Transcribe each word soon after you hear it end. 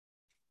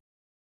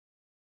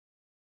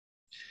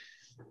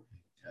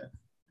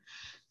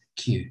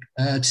you.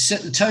 To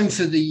set the tone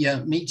for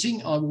the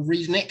meeting, I will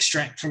read an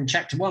extract from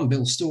Chapter 1,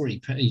 Bill's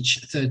story,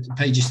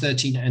 pages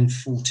 13 and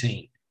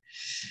 14.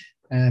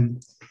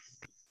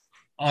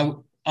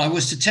 I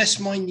was to test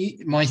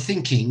my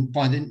thinking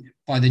by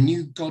the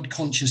new God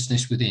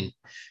consciousness within.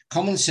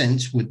 Common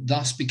sense would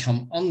thus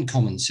become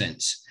uncommon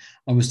sense.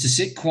 I was to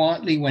sit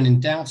quietly when in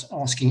doubt,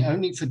 asking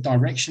only for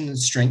direction and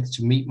strength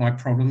to meet my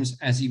problems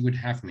as he would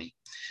have me.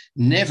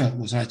 Never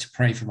was I to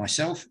pray for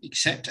myself,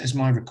 except as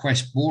my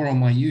request bore on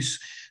my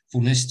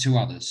usefulness to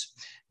others.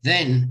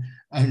 Then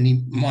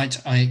only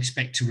might I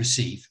expect to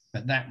receive,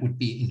 but that would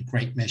be in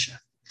great measure.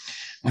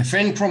 My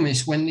friend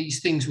promised when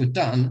these things were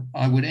done,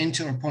 I would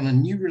enter upon a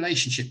new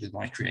relationship with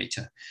my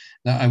Creator,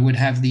 that I would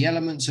have the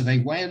elements of a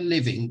way of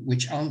living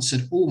which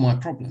answered all my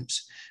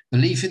problems.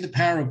 Belief in the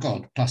power of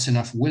God, plus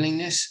enough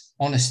willingness,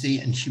 honesty,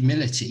 and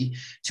humility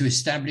to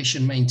establish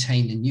and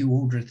maintain the new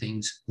order of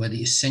things were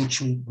the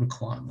essential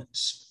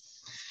requirements.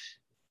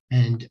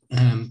 And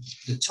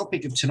the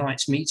topic of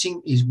tonight's meeting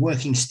is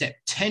working step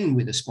 10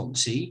 with a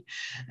sponsee.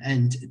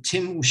 And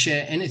Tim will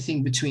share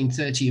anything between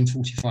 30 and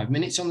 45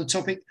 minutes on the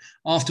topic,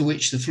 after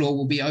which the floor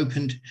will be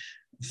opened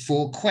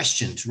for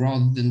questions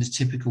rather than the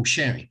typical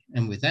sharing.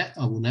 And with that,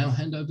 I will now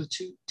hand over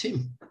to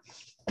Tim.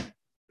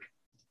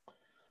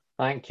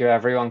 Thank you,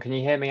 everyone. Can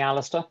you hear me,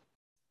 Alistair?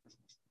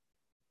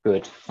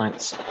 Good,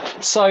 thanks.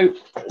 So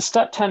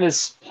step 10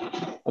 is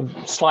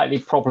slightly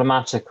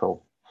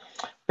problematical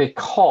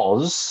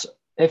because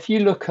if you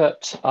look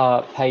at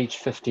page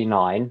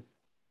 59,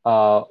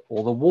 or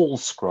the wall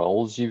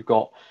scrolls, you've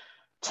got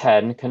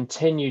 10,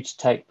 continue to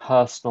take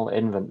personal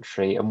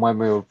inventory, and when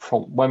we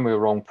were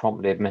wrong,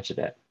 promptly admitted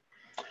it.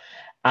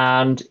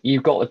 And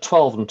you've got the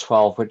 12 and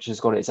 12, which has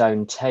got its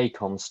own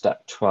take on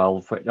step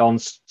 12, on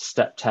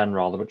step 10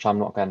 rather, which I'm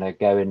not going to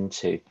go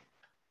into.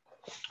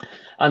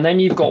 And then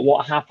you've got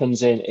what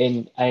happens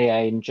in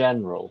AA in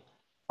general.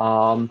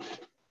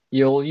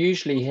 You'll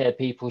usually hear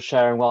people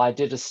sharing, well, I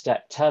did a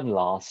step 10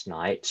 last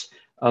night.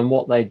 And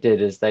what they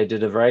did is they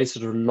did a very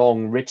sort of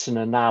long written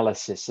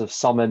analysis of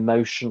some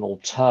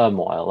emotional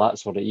turmoil.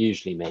 That's what it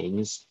usually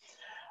means.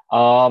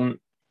 Like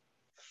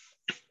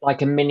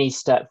a mini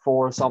step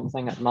 4 or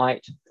something at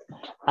night.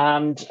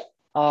 And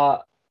I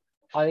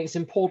think it's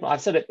important,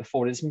 I've said it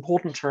before, it's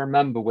important to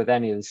remember with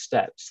any of the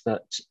steps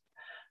that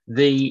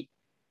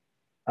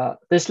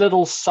this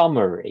little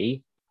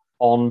summary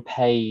on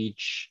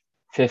page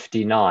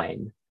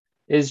 59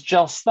 is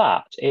just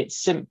that.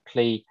 It's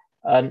simply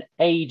an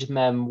aid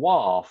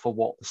memoir for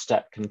what the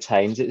step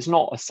contains. It's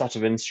not a set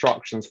of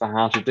instructions for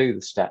how to do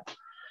the step.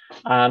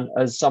 And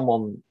as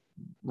someone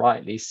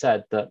rightly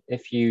said, that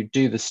if you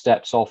do the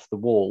steps off the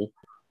wall,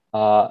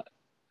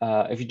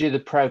 if you do the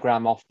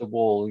program off the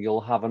wall,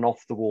 you'll have an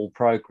off the wall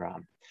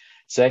program.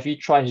 So if you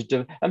try to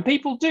do, and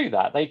people do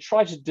that, they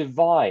try to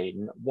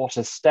divine what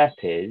a step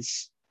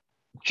is,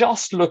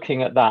 just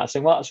looking at that,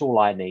 saying, well, that's all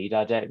I need.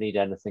 I don't need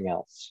anything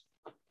else.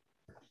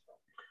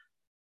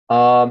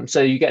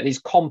 So you get these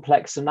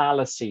complex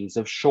analyses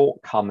of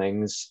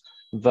shortcomings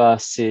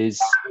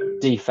versus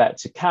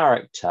defects of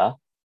character.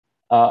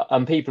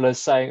 And people are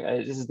saying,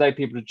 it's as though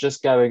people are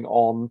just going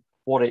on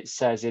what it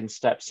says in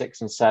step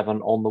 6 and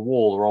 7 on the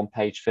wall or on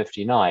page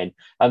 59.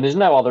 And there's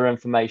no other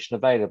information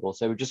available.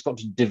 So we've just got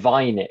to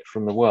divine it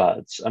from the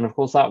words. And of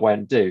course, that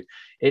won't do.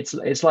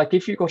 It's like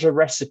if you've got a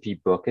recipe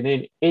book,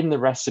 and in the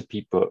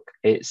recipe book,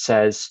 it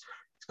says,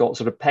 it's got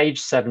sort of page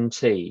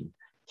 17,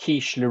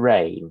 quiche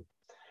Lorraine,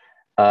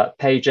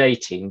 page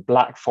 18,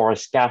 Black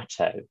Forest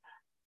Gatto.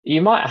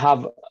 You might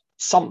have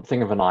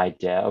something of an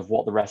idea of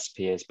what the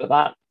recipe is, but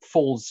that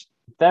falls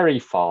very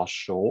far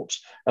short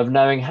of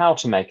knowing how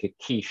to make a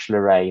quiche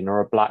Lorraine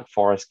or a Black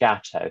Forest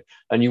Gatto.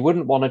 And you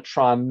wouldn't want to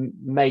try and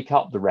make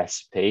up the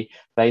recipe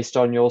based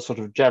on your sort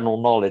of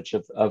general knowledge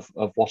of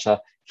what a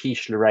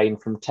quiche Lorraine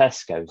from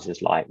Tesco's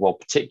is like. Well,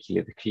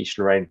 particularly the quiche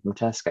Lorraine from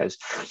Tesco's.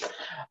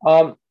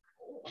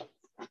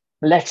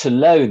 Let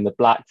alone the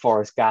Black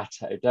Forest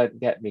Gatto. Don't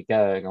get me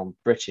going on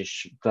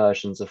British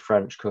versions of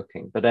French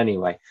cooking. But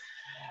anyway,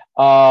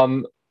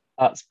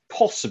 that's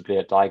possibly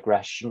a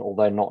digression,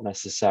 although not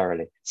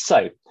necessarily.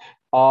 So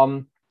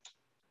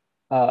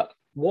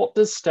what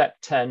does step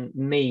 10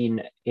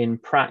 mean in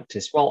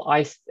practice? Well,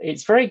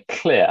 it's very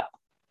clear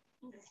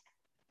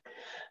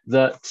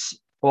that,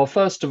 well,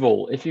 first of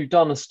all, if you've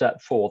done a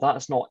step 4,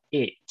 that's not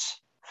it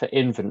for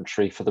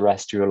inventory for the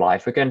rest of your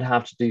life. We're going to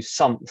have to do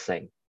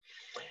something.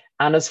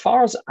 And as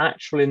far as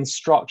actual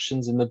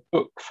instructions in the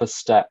book for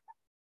step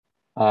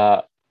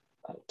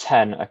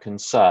 10 are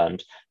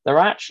concerned, they're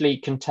actually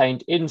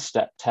contained in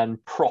step 10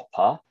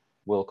 proper,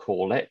 we'll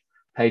call it,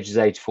 pages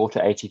 84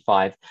 to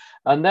 85.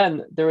 And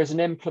then there is an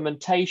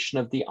implementation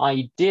of the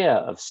idea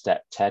of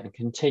step 10,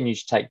 continue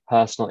to take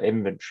personal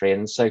inventory,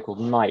 and the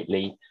so-called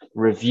nightly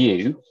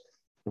review,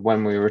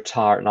 when we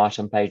retire at night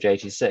on page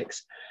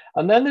 86.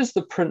 And then there's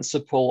the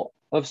principle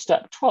of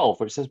step 12,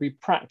 which says we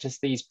practice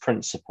these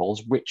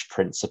principles, which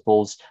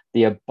principles,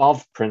 the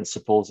above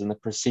principles in the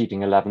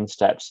preceding 11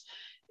 steps,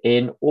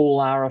 in all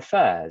our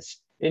affairs.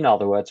 In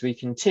other words, we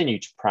continue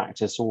to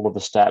practice all of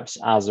the steps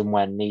as and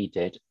when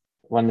needed,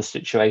 when the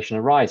situation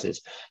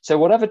arises. So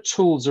whatever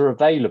tools are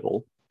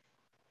available,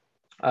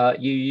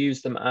 you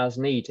use them as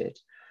needed.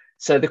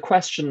 So the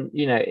question,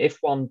 if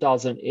one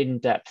does an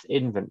in-depth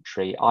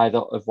inventory, either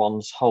of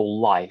one's whole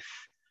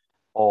life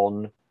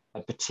on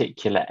a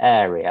particular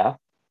area,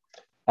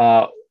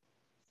 or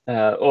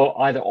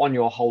either on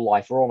your whole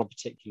life or on a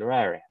particular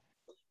area,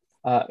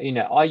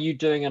 are you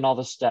doing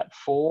another step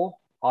 4?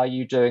 Are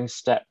you doing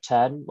step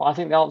 10? Well, I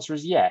think the answer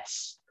is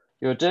yes.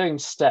 You're doing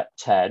step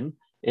 10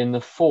 in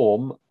the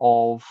form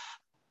of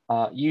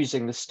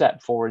using the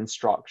step 4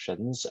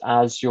 instructions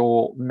as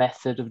your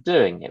method of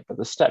doing it. But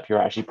the step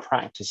you're actually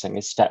practicing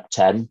is step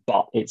 10,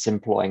 but it's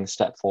employing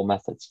step 4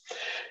 methods.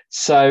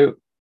 So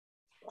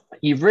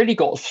you've really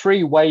got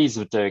 3 ways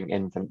of doing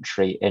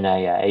inventory in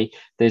AA.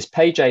 There's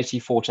page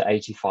 84 to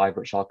 85,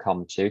 which I'll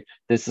come to.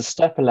 There's the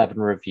step 11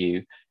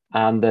 review,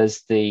 and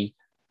there's the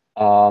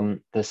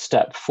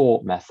step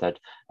 4 method.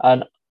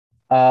 And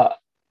I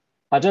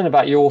don't know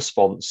about your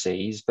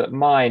sponsees, but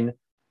mine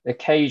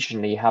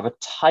occasionally have a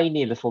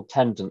tiny little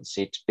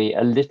tendency to be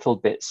a little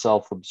bit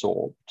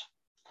self-absorbed.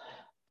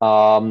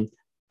 And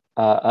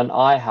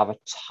I have a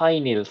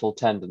tiny little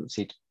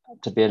tendency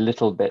to be a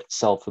little bit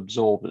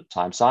self-absorbed at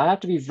times. So I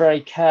have to be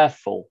very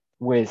careful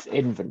with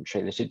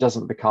inventory that it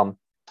doesn't become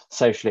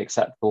socially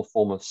acceptable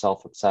form of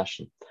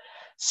self-obsession.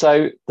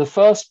 So the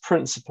first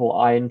principle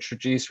I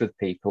introduce with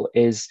people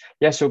is,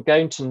 yes, you're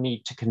going to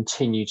need to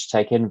continue to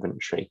take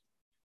inventory.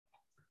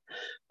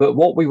 But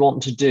what we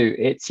want to do,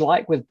 it's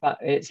like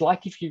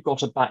if you've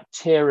got a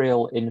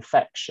bacterial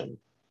infection,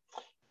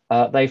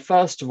 they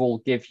first of all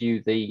give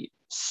you the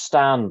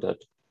standard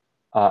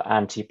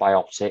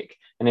antibiotic.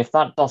 And if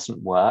that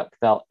doesn't work,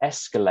 they'll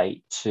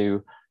escalate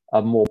to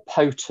a more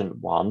potent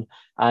one.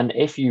 And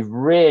if you're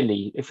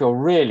really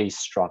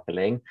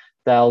struggling,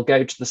 they'll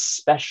go to the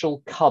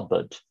special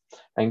cupboard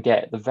and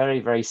get the very,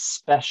 very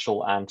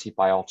special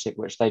antibiotic,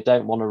 which they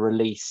don't want to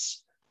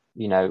release,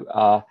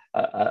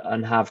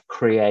 and have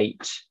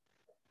create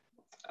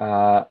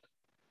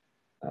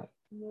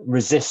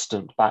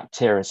resistant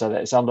bacteria, so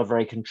that it's under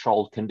very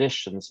controlled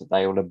conditions that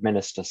they will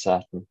administer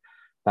certain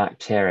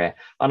bacteria,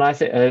 and I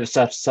think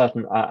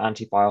certain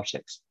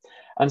antibiotics.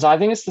 And so I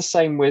think it's the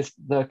same with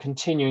the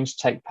continuing to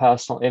take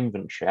personal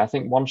inventory. I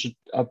think one should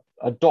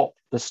adopt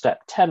the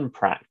step 10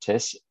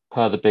 practice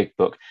per the big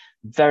book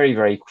very,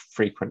 very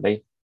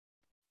frequently.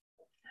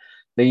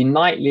 The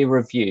nightly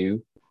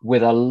review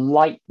with a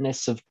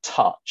lightness of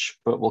touch,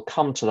 but we'll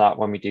come to that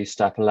when we do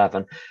step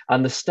 11.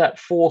 And the step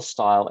 4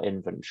 style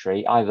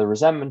inventory, either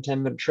resentment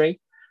inventory,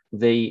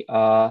 the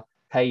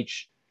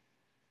page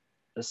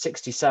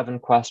 67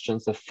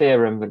 questions, the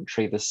fear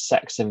inventory, the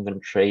sex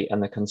inventory,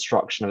 and the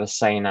construction of a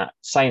sane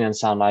and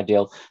sound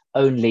ideal,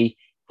 only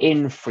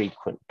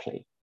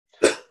infrequently.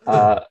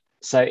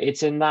 So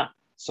it's in that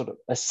sort of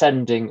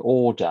ascending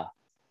order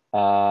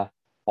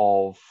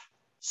of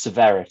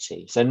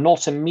severity. So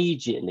not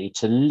immediately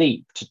to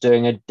leap to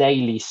doing a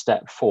daily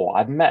step 4.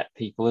 I've met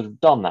people that have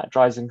done that. It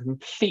drives them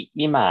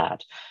completely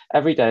mad.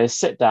 Every day they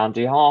sit down,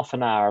 do half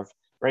an hour of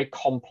very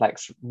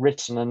complex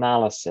written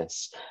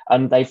analysis,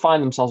 and they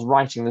find themselves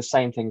writing the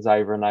same things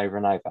over and over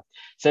and over.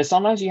 So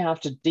sometimes you have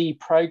to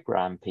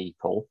deprogram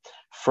people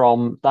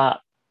from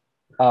that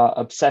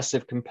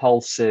obsessive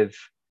compulsive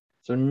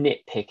sort of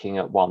nitpicking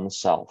at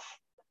oneself.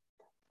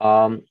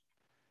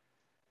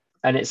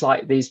 And it's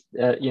like these,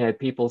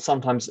 people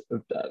sometimes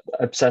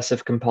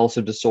obsessive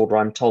compulsive disorder,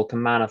 I'm told,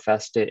 can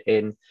manifest it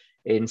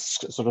in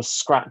sort of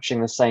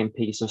scratching the same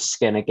piece of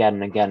skin again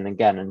and again and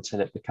again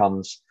until it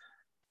becomes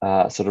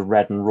sort of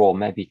red and raw.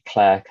 Maybe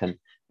Claire can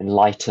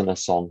enlighten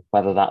us on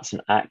whether that's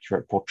an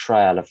accurate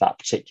portrayal of that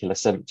particular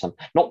symptom.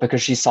 Not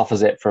because she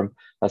suffers it from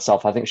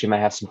herself. I think she may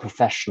have some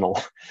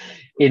professional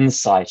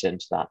insight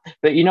into that.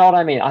 But you know what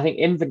I mean? I think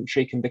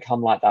inventory can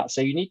become like that. So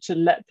you need to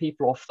let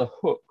people off the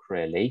hook,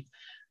 really,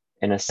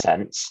 in a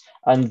sense.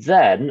 And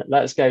then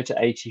let's go to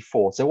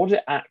 84. So what does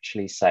it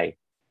actually say?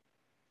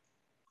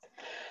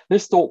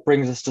 This thought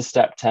brings us to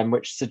step 10,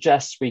 which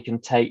suggests we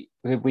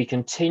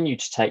continue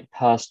to take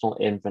personal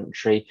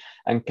inventory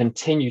and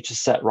continue to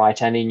set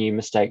right any new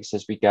mistakes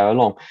as we go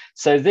along.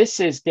 So this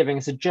is giving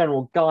us a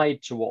general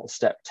guide to what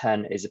step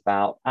 10 is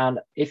about. And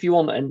if you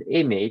want an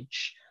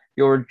image,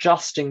 you're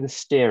adjusting the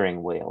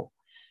steering wheel.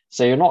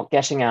 So you're not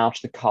getting out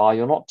of the car,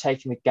 you're not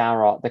taking the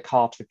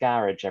car to the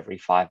garage every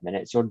 5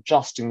 minutes, you're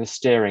adjusting the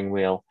steering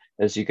wheel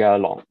as you go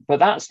along. But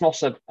that's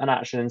not an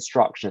actual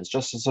instruction, it's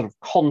just a sort of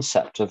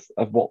concept of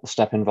what the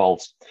step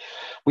involves.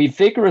 We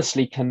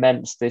vigorously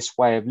commenced this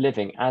way of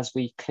living as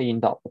we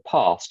cleaned up the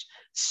past.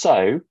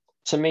 So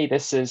to me,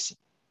 this is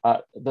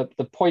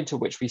the point at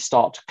which we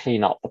start to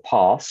clean up the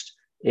past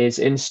is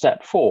in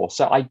step 4.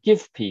 So I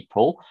give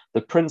people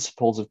the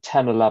principles of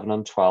 10, 11,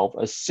 and 12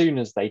 as soon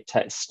as they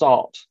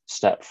start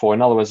step 4.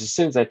 In other words, as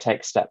soon as they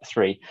take step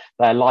 3,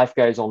 their life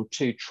goes on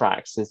 2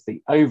 tracks. There's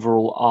the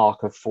overall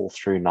arc of 4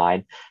 through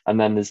 9, and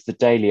then there's the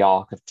daily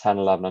arc of 10,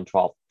 11, and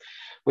 12.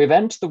 We've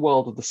entered the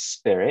world of the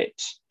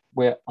spirit,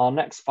 where our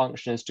next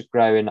function is to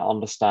grow in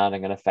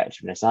understanding and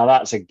effectiveness. Now,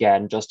 that's,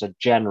 again, just a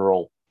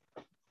general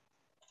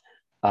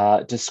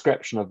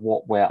description of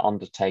what we're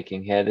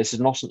undertaking here. This is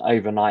not an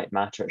overnight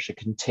matter. It should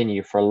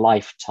continue for a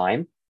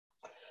lifetime.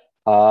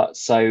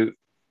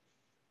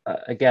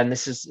 Again,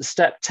 this is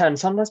step 10.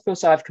 Sometimes people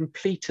say I've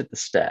completed the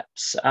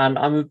steps, and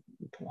I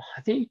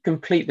think you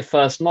complete the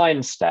first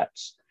 9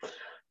 steps,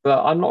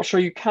 but I'm not sure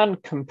you can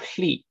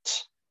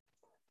complete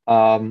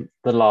the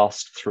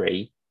last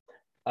 3.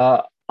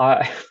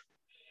 An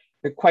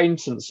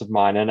acquaintance of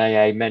mine in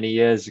AA many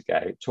years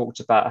ago talked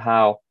about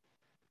how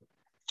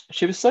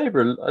she was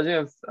sober,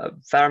 a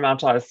fair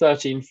amount of time,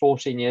 13,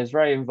 14 years,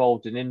 very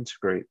involved in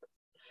intergroup.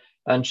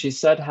 And she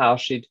said how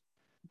she'd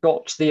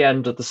got to the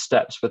end of the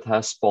steps with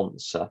her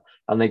sponsor,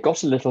 and they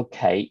got a little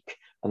cake,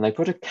 and they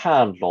put a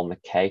candle on the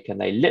cake, and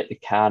they lit the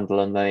candle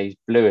and they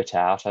blew it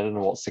out. I don't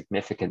know what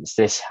significance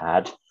this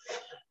had.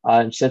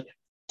 And she said,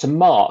 to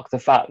mark the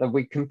fact that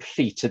we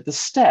completed the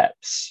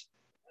steps.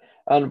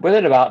 And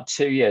within about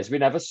 2 years, we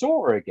never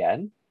saw her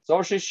again.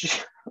 So she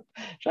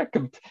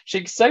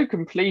so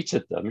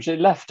completed them, she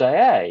left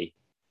AA.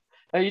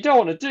 Now, you don't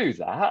want to do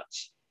that.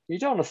 You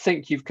don't want to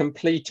think you've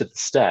completed the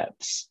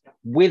steps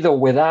with or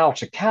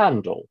without a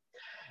candle.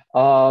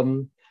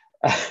 I'm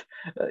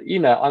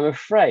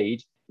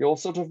afraid you're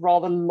sort of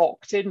rather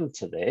locked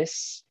into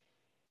this.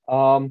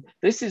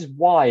 This is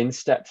why in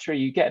step 3,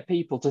 you get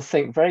people to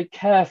think very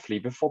carefully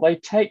before they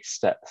take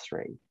step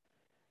 3.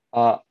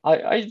 Do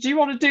you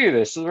want to do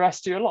this for the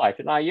rest of your life?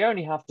 And now you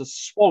only have to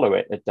swallow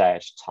it a day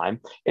at a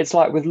time. It's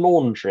like with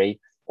laundry,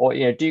 or,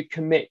 do you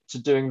commit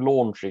to doing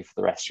laundry for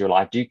the rest of your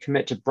life? Do you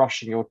commit to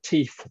brushing your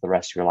teeth for the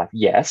rest of your life?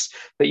 Yes,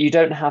 but you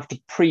don't have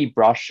to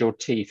pre-brush your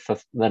teeth for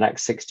the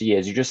next 60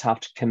 years. You just have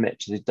to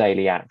commit to the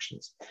daily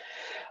actions.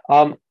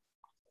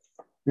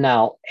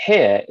 Now,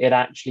 here it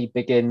actually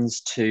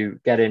begins to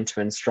get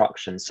into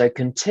instructions. So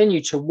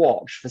continue to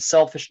watch for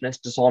selfishness,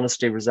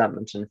 dishonesty,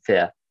 resentment, and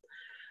fear.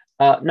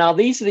 Now,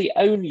 these are the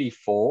only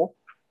 4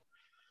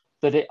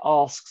 that it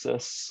asks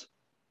us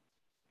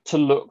to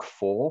look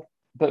for,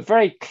 but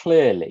very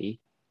clearly,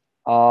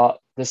 the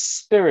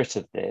spirit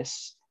of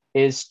this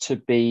is to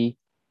be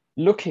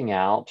looking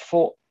out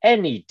for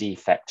any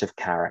defect of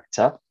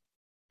character.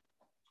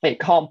 It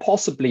can't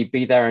possibly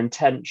be their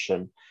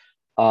intention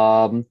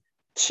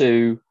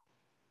to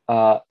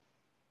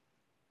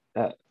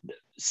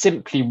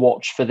simply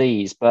watch for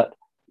these, but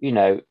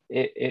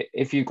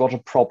if you've got a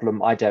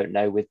problem, I don't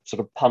know, with sort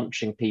of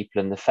punching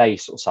people in the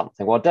face or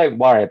something, well, don't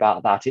worry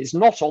about that. It's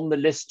not on the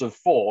list of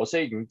 4, so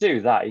you can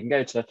do that. You can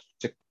go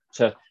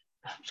to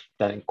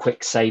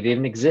Quick Save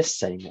even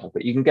exists anymore,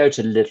 but you can go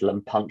to Lidl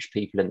and punch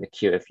people in the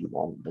queue if you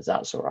want, because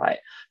that's all right.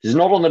 It's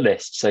not on the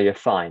list, so you're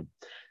fine.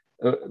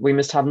 We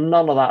must have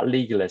none of that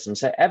legalism.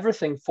 So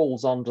everything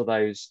falls under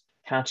those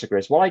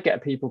categories. What I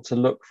get people to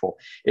look for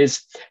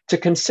is to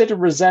consider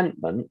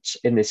resentment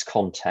in this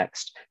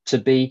context to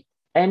be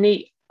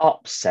any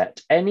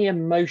upset, any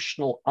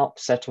emotional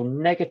upset or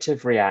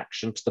negative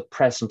reaction to the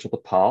present or the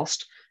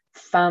past,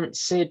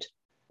 fancied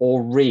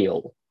or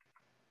real.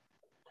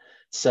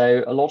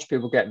 So a lot of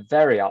people get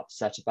very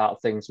upset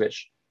about things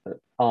which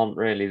aren't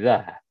really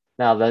there.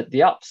 Now,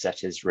 the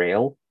upset is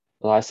real.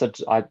 I said,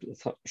 I'm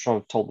sure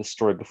I've told this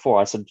story before.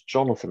 I said to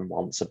Jonathan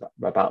once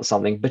about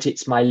something, but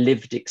it's my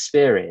lived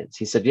experience.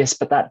 He said, yes,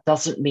 but that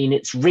doesn't mean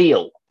it's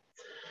real.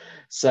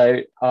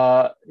 So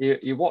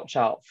you watch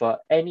out for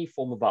any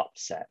form of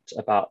upset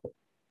about the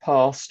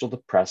past or the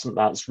present,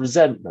 that's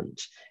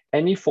resentment.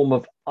 Any form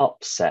of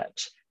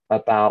upset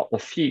about the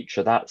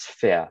future, that's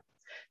fear.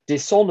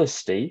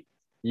 Dishonesty,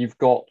 you've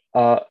got,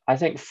 I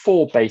think,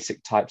 4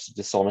 basic types of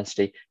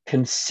dishonesty: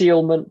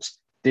 concealment,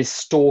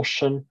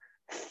 distortion,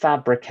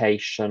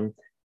 fabrication,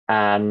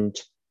 and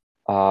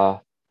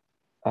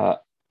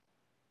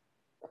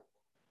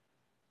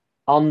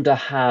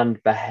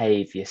underhand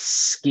behavior,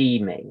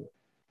 scheming.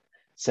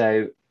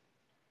 So,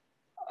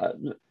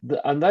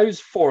 and those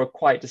 4 are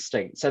quite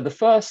distinct. So the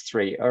first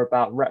 3 are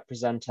about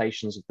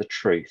representations of the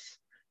truth.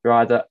 You're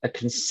either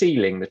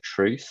concealing the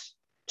truth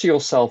to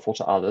yourself or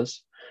to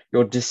others,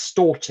 you're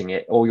distorting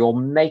it, or you're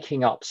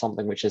making up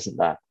something which isn't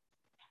there.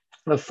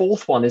 The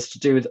 4th one is to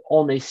do with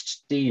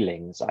honest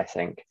dealings, I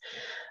think.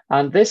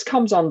 And this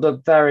comes under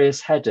various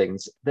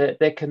headings.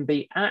 There can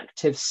be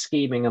active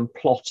scheming and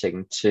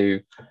plotting to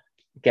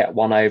get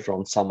one over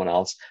on someone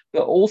else,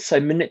 but also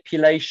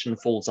manipulation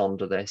falls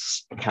under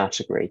this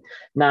category.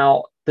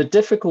 Now, the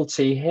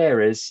difficulty here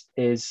is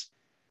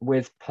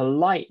with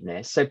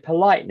politeness. So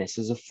politeness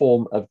is a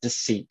form of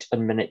deceit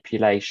and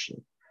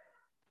manipulation.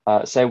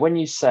 So when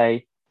you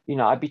say,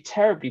 I'd be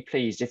terribly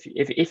pleased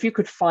if you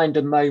could find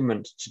a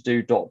moment to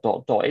do ...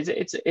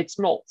 It's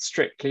not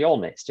strictly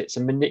honest. It's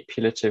a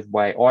manipulative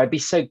way. Or I'd be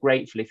so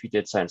grateful if you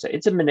did so and so.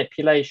 It's a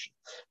manipulation,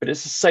 but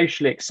it's a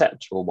socially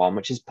acceptable one,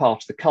 which is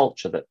part of the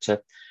culture that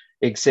to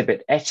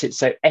exhibit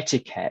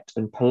etiquette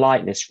and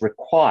politeness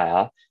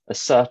require a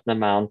certain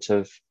amount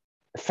of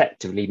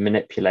effectively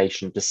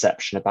manipulation,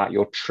 deception about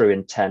your true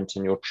intent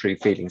and your true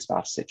feelings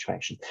about a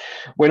situation.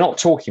 We're not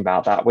talking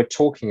about that. We're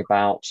talking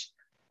about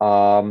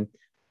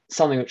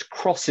something which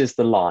crosses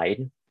the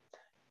line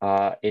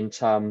in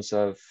terms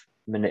of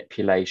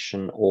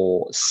manipulation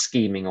or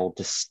scheming or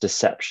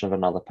deception of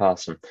another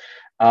person.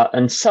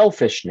 And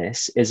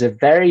selfishness is a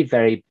very,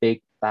 very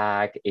big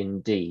bag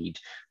indeed,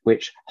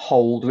 which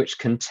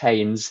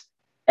contains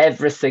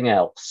everything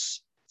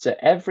else. So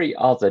every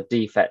other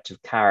defect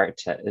of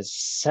character is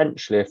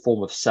essentially a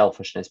form of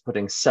selfishness,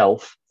 putting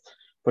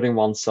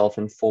oneself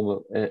in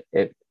form of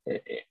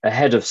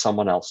ahead of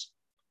someone else.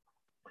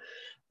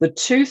 The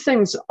two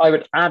things I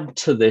would add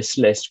to this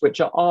list, which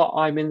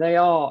they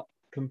are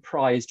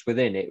comprised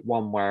within it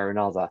one way or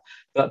another,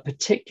 but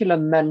particular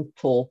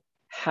mental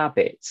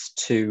habits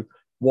to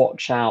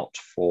watch out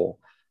for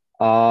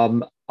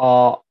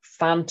are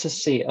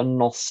fantasy and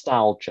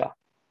nostalgia.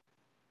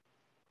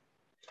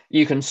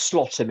 You can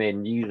slot them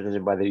in,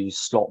 whether you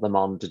slot them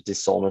under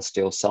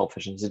dishonesty or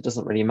selfishness, it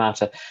doesn't really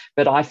matter.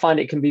 But I find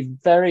it can be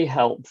very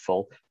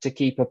helpful to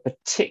keep a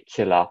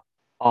particular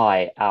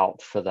eye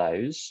out for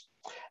those,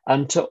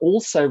 and to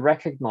also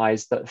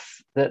recognize that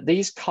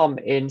these come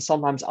in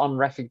sometimes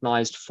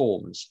unrecognized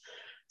forms.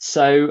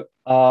 So,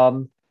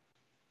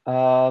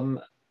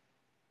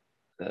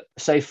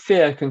 say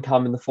fear can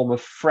come in the form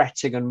of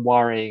fretting and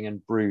worrying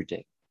and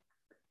brooding.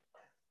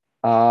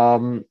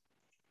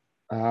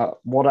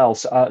 What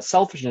else?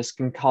 Selfishness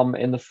can come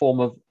in the form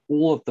of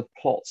all of the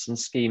plots and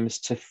schemes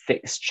to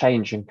fix,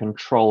 change, and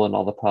control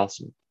another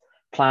person.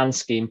 Plan,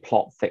 scheme,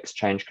 plot, fix,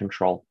 change,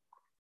 control.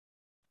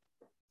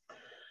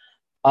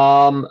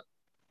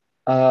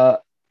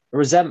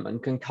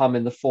 Resentment can come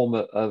in the form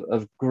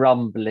of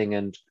grumbling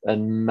and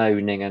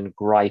moaning and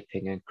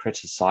griping and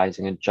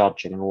criticizing and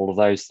judging and all of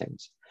those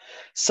things.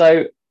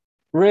 So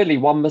really,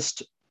 one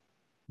must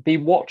be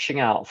watching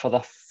out for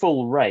the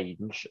full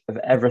range of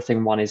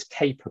everything one is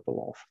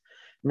capable of.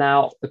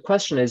 Now, the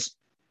question is,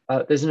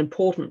 there's an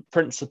important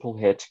principle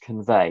here to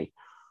convey.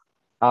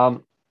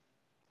 I've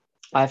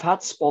had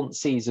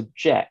sponsees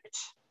object,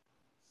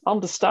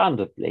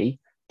 understandably,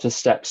 to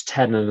steps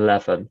 10 and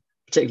 11,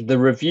 particularly the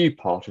review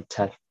part of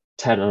 10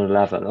 and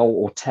 11,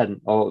 or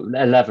 10 or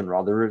 11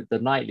 rather, the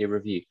nightly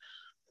review.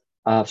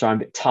 Sorry, I'm a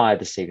bit tired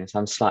this evening, so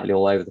I'm slightly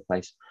all over the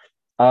place.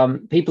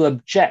 People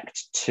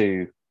object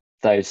to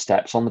those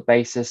steps on the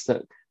basis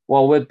that,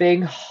 well, we're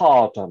being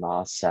hard on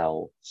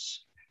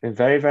ourselves. We're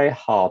very, very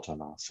hard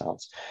on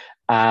ourselves.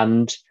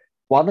 And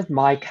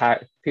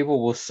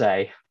people will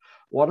say,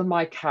 one of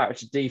my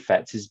character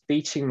defects is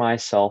beating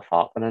myself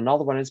up, and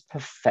another one is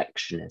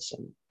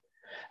perfectionism.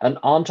 And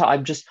I'm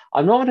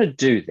not going to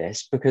do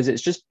this because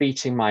it's just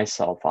beating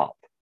myself up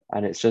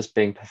and it's just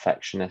being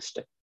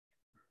perfectionistic.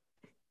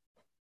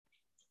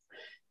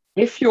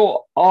 If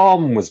your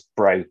arm was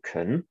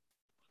broken,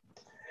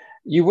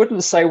 you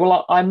wouldn't say,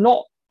 well, I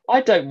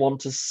don't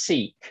want to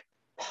seek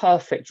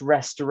perfect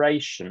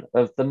restoration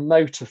of the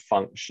motor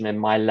function in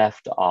my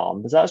left arm,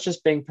 because that's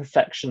just being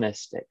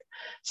perfectionistic.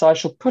 So I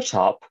shall put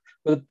up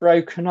with a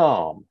broken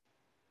arm.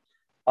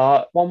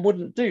 One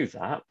wouldn't do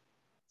that.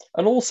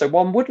 And also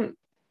one wouldn't,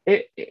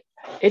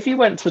 if you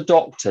went to the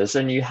doctors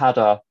and you had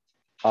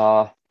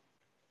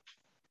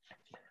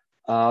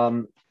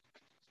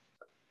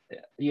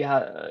you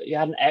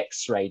had an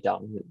X-ray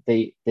done,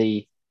 the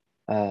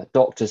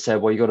doctor said,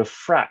 well, you got a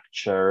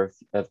fracture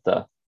of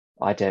the,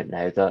 I don't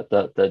know,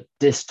 the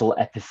distal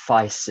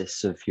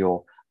epiphysis of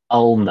your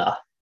ulna.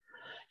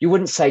 You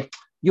wouldn't say,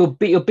 you're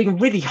being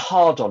really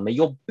hard on me,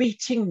 you're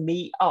beating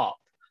me up.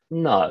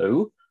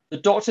 No, the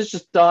doctor's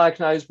just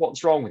diagnosed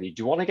what's wrong with you.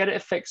 Do you want to get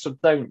it fixed or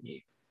don't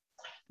you?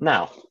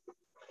 Now,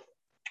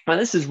 and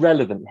this is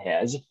relevant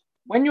here, is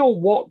when you're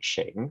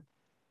watching,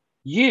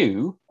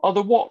 you are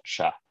the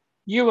watcher.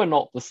 You are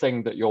not the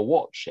thing that you're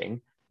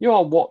watching. You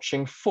are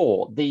watching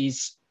for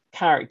these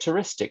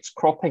characteristics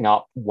cropping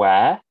up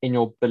where in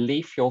your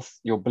beliefs, your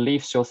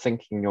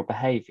thinking, your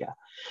behavior.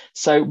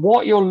 So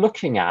what you're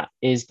looking at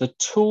is the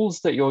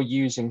tools that you're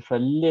using for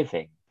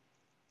living.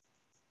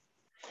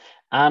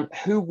 And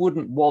who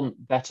wouldn't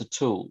want better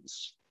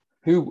tools?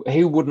 Who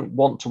wouldn't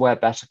want to wear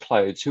better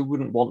clothes? Who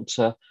wouldn't want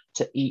to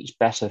eat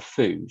better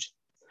food?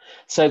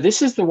 So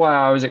this is the way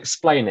I always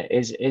explain it,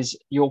 is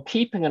you're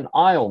keeping an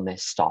eye on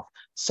this stuff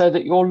so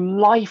that your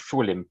life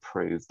will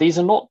improve. These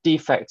are not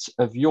defects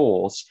of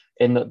yours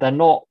in that they're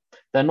not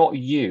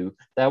you,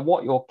 they're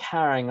what you're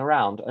carrying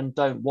around and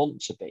don't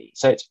want to be.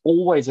 So it's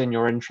always in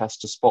your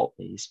interest to spot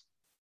these.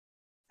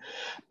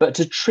 But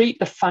to treat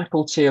the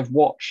faculty of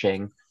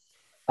watching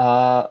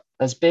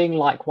as being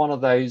like one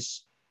of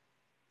those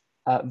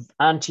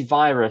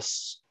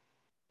antivirus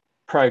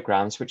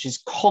programs, which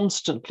is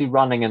constantly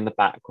running in the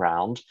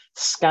background,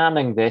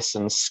 scanning this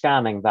and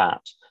scanning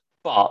that.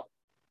 But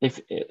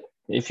if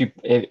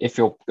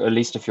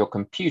your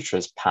computer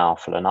is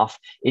powerful enough,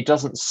 it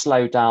doesn't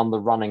slow down the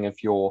running of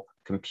your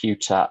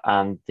computer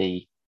and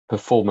the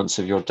performance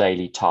of your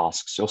daily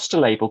tasks. You're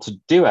still able to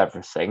do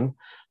everything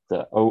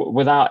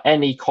without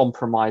any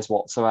compromise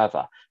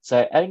whatsoever. So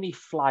it only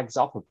flags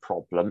up a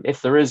problem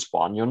if there is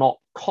one. You're not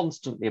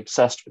constantly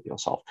obsessed with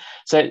yourself.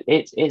 So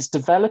it's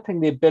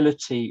developing the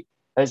ability,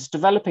 it's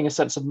developing a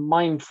sense of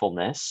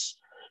mindfulness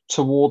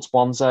towards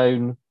one's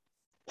own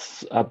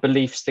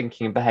beliefs,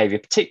 thinking, and behavior,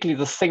 particularly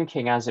the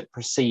thinking as it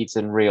proceeds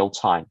in real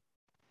time.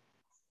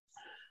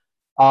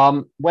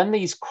 When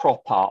these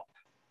crop up,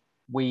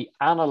 we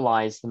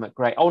analyze them at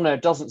great. Oh, no,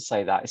 it doesn't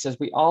say that. It says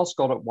we ask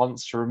God at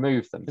once to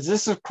remove them, because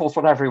this is, of course,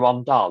 what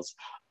everyone does.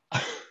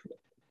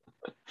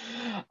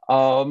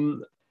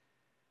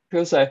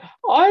 People say,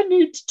 I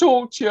need to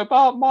talk to you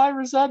about my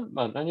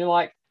resentment. And you're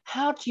like,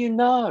 how do you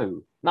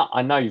know? Now,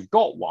 I know you've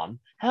got one.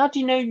 How do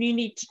you know you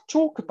need to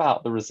talk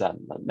about the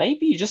resentment?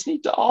 Maybe you just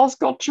need to ask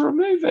God to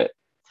remove it,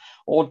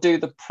 or do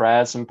the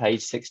prayers on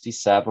page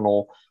 67,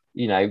 or,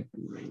 you know,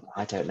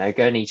 I don't know,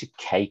 go and eat a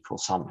cake or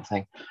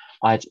something.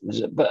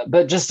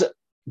 But just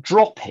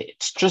drop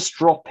it. Just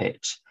drop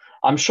it.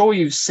 I'm sure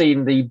you've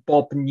seen the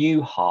Bob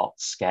Newhart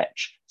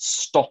sketch,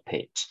 Stop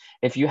It.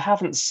 If you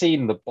haven't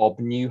seen the Bob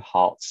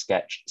Newhart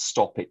sketch,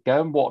 Stop It,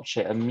 go and watch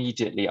it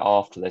immediately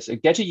after this.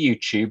 Get a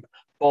YouTube,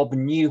 Bob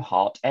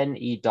Newhart,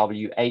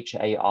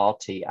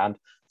 Newhart, and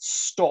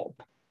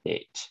Stop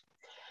It.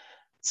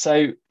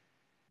 So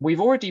we've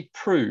already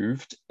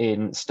proved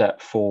in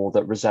step 4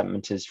 that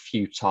resentment is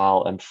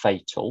futile and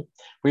fatal.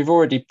 We've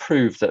already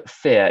proved that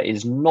fear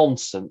is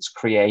nonsense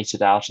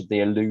created out of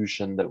the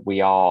illusion that we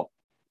are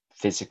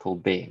physical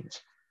beings.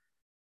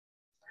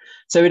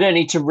 So we don't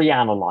need to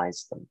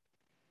reanalyze them.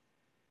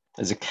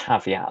 There's a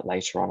caveat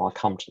later on, I'll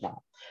come to that.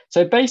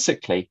 So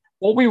basically,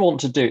 what we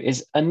want to do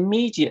is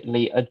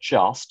immediately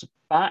adjust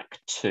back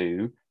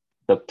to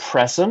the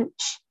present,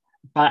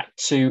 back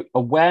to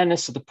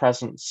awareness of the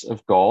presence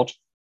of God,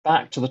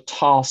 back to the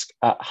task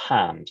at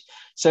hand.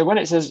 So when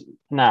it says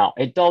now,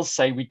 it does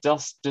say we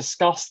just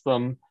discuss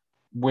them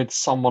with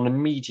someone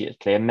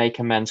immediately and make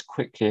amends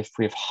quickly if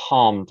we have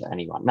harmed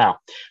anyone. Now,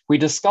 we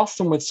discuss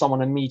them with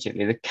someone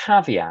immediately. The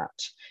caveat,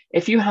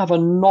 if you have a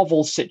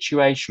novel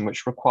situation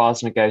which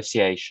requires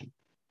negotiation,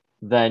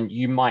 then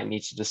you might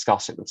need to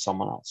discuss it with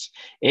someone else.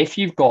 If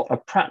you've got a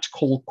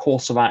practical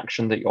course of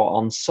action that you're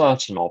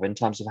uncertain of in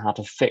terms of how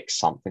to fix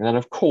something, then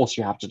of course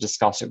you have to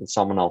discuss it with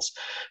someone else.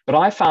 But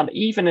I found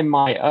even in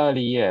my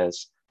early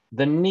years,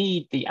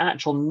 the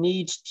actual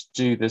need to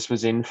do this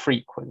was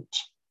infrequent.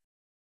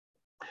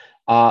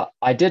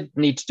 I did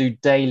need to do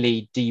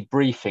daily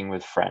debriefing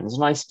with friends,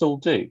 and I still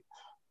do.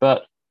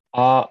 But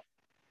I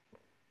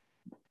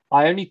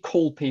only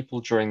call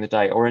people during the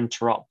day or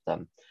interrupt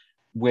them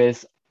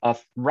with a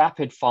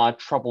rapid fire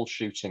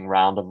troubleshooting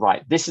round of,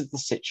 right, this is the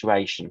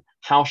situation.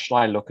 How should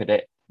I look at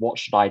it? What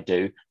should I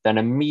do? Then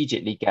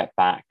immediately get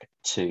back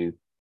to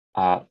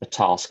the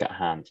task at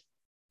hand.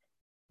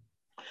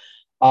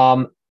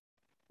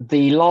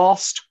 The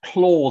last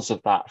clause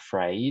of that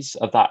phrase,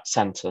 of that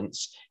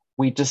sentence,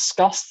 we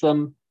discuss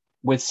them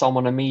with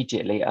someone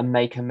immediately and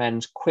make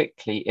amends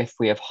quickly if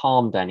we have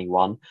harmed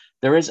anyone.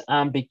 There is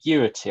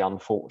ambiguity,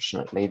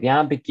 unfortunately. The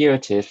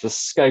ambiguity is the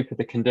scope of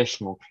the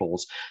conditional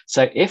clause.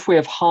 So if we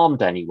have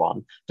harmed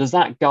anyone, does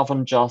that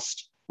govern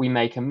just we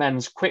make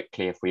amends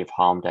quickly if we have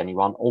harmed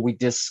anyone, or we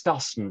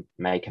discuss and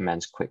make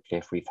amends quickly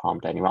if we've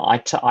harmed anyone? I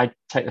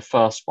take the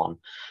first one.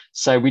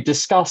 So we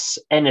discuss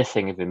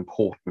anything of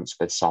importance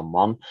with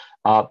someone,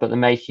 but the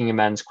making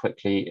amends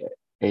quickly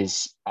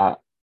is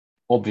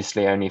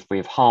obviously only if we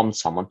have harmed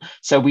someone.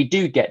 So we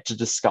do get to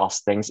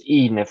discuss things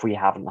even if we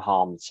haven't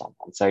harmed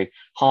someone. So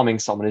harming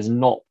someone is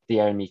not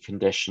the only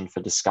condition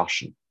for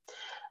discussion.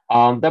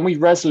 Then we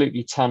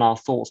resolutely turn our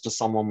thoughts to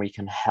someone we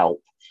can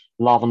help.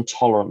 Love and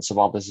tolerance of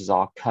others is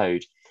our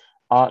code.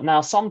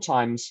 Now,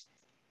 sometimes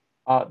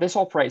this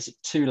operates at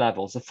 2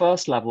 levels. The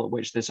first level at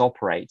which this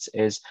operates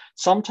is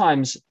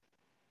sometimes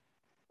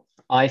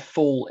I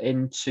fall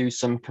into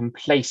some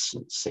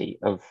complacency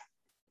of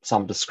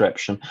some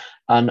description,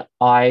 and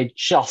I'm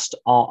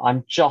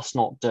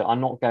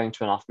not going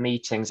to enough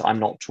meetings, I'm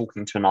not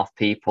talking to enough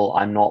people,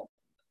 I'm not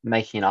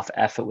making enough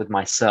effort with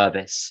my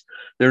service.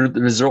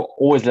 There's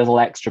always little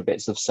extra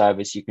bits of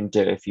service you can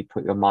do if you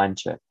put your mind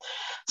to it.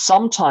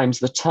 Sometimes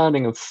the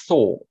turning of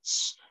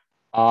thoughts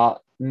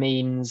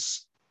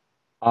means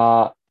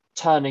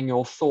turning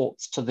your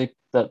thoughts to the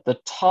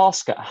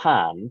task at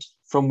hand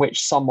from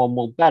which someone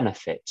will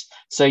benefit.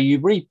 So you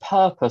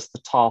repurpose the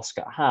task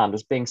at hand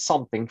as being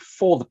something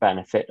for the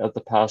benefit of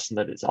the person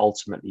that it's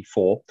ultimately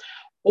for.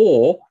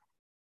 Or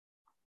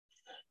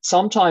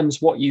sometimes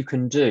what you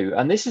can do,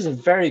 and this is a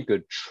very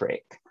good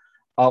trick,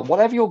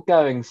 whatever you're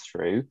going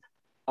through,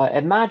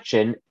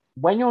 imagine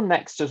when you're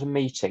next at a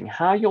meeting,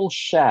 how you'll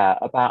share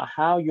about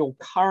how you're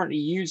currently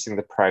using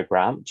the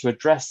program to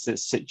address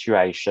this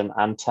situation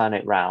and turn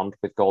it round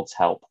with God's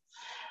help.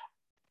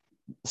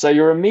 So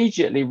you're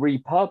immediately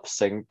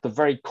repurposing the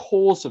very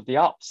cause of the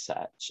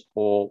upset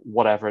or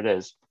whatever it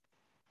is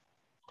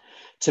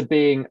to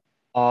being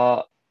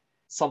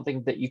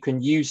something that you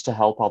can use to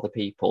help other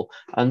people.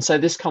 And so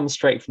this comes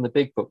straight from the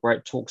Big Book, where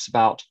it talks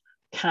about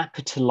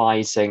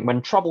capitalizing.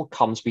 When trouble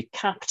comes, we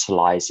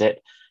capitalize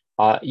it,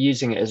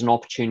 using it as an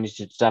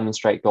opportunity to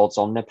demonstrate God's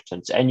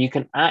omnipotence. And you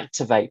can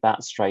activate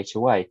that straight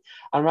away.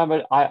 I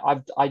remember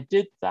I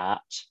did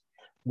that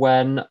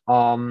when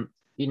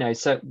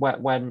so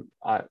when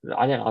I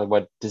don't know the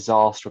word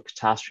disaster or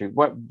catastrophe,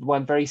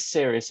 when very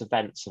serious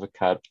events have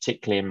occurred,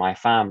 particularly in my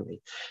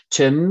family,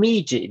 to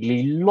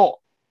immediately you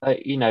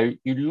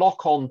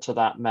lock onto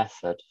that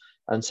method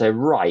and say,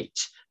 right,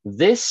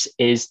 This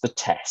is the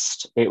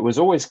test. It was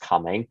always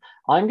coming.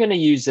 I'm going to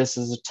use this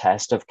as a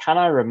test of, can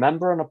I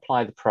remember and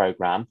apply the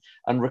program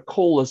and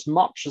recall as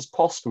much as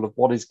possible of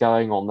what is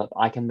going on, that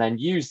I can then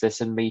use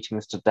this in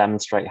meetings to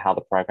demonstrate how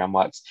the program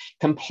works.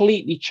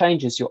 Completely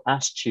changes your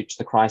attitude to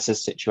the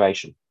crisis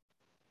situation.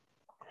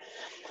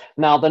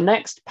 Now, the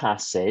next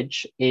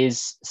passage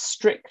is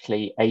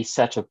strictly a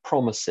set of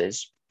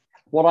promises.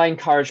 What I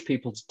encourage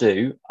people to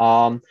do, there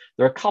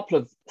are a couple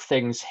of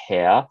things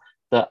here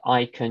that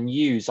I can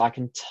use. I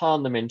can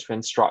turn them into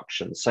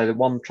instructions. So that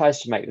one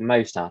tries to make the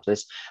most out of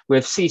this. We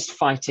have ceased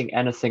fighting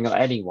anything or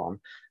anyone.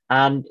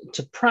 And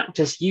to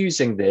practice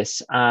using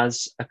this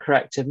as a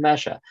corrective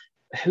measure,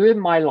 who in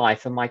my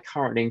life am I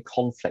currently in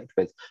conflict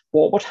with?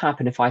 What would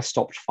happen if I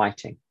stopped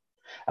fighting?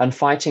 And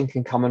fighting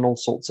can come in all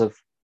sorts of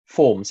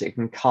forms. It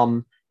can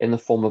come in the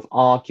form of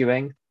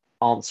arguing,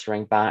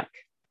 answering back,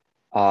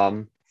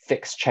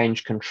 fixed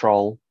change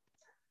control.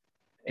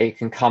 It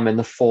can come in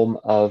the form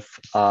of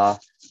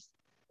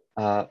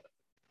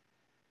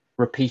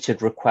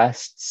repeated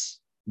requests,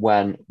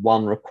 when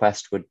one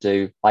request would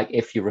do, like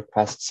if you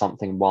request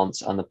something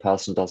once and the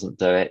person doesn't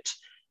do it,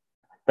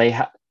 they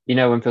have, you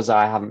know, when people say,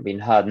 I haven't been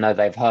heard, no,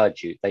 they've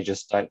heard you. They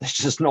just don't, they're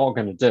just not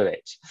going to do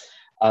it.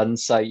 And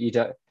so you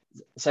don't,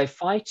 so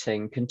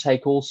fighting can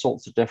take all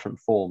sorts of different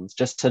forms,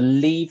 just to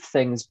leave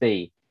things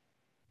be.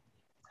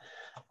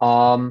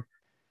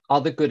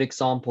 Other good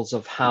examples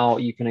of how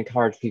you can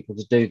encourage people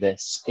to do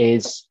this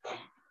is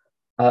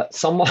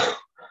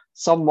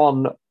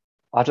someone,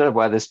 I don't know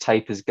where this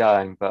tape is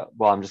going, but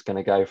well, I'm just going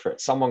to go for it.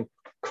 Someone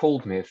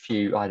called me a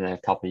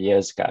couple of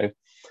years ago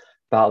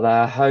about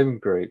their home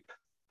group.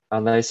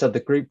 And they said the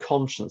group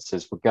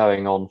consciences were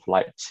going on for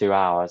like 2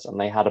 hours, and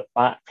they had a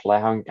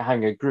backlog,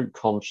 having a group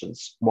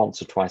conscience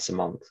once or twice a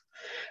month.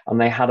 And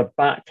they had a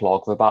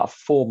backlog of about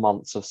 4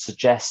 months of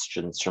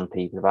suggestions from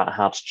people about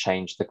how to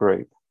change the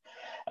group.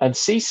 And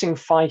ceasing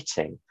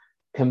fighting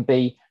can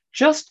be,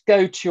 just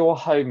go to your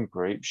home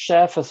group,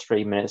 share for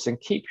 3 minutes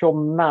and keep your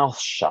mouth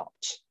shut.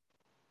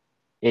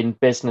 In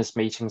business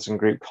meetings and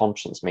group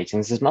conscience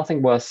meetings, there's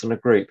nothing worse than a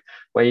group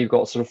where you've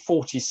got sort of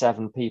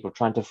 47 people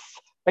trying to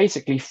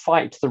basically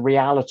fight the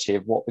reality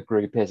of what the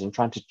group is and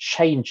trying to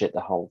change it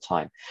the whole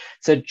time.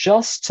 So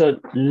just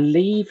to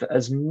leave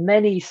as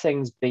many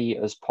things be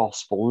as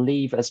possible,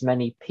 leave as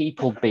many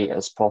people be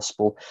as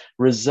possible,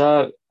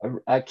 reserve,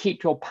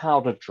 keep your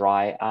powder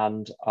dry,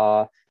 and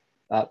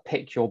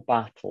pick your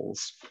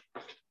battles.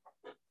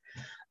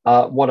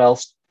 What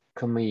else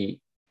can we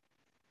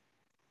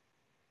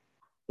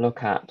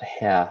look at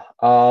here?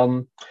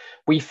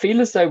 We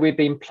feel as though we've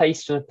been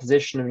placed in a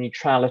position of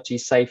neutrality,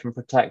 safe and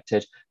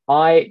protected.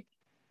 I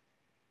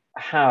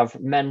have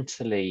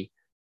mentally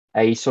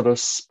a sort of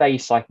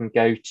space I can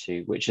go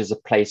to, which is a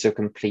place of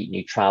complete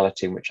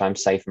neutrality in which I'm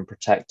safe and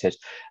protected.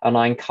 And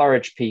I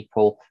encourage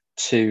people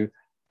to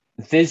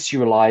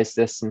visualize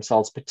this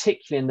themselves,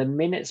 particularly in the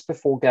minutes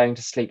before going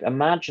to sleep,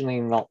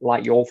 imagining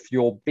like your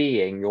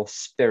being, your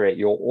spirit,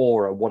 your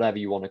aura, whatever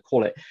you want to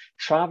call it,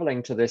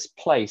 traveling to this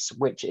place,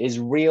 which is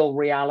real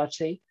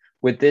reality,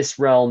 with this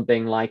realm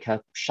being like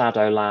a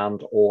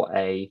shadowland or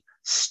a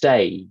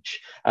stage,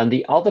 and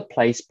the other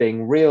place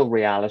being real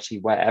reality,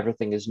 where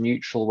everything is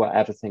neutral, where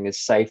everything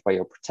is safe, where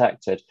you're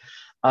protected.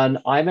 And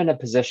I'm in a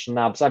position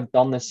now, because I've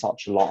done this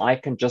such a lot, I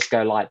can just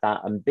go like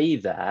that and be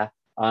there,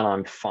 and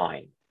I'm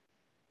fine.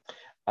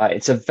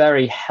 It's a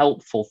very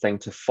helpful thing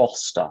to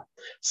foster.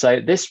 So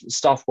this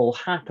stuff will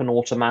happen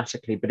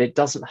automatically, but it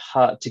doesn't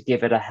hurt to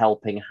give it a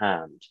helping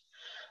hand.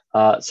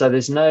 So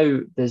there's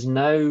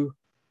no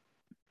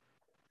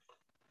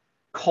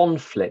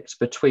conflict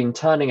between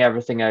turning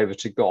everything over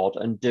to God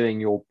and doing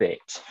your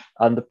bit.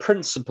 And the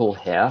principle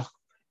here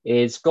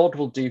is God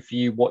will do for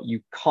you what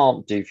you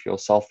can't do for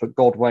yourself, but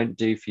God won't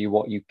do for you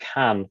what you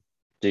can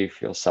do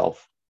for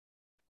yourself.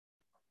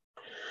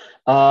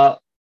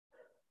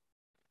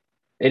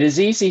 It is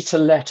easy to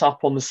let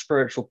up on the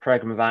spiritual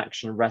program of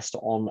action and rest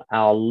on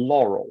our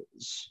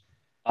laurels.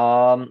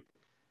 I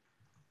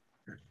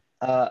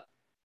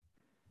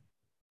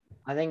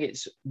think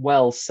it's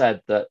well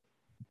said that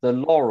the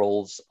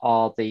laurels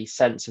are the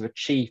sense of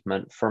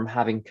achievement from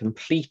having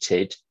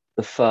completed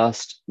the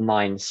first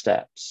 9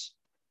 steps.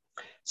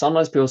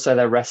 Sometimes people say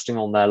they're resting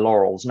on their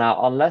laurels.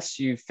 Now, unless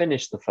you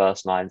finish the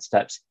first 9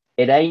 steps,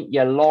 it ain't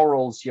your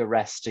laurels you're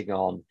resting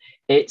on.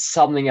 It's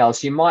something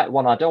else. You might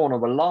want, I don't want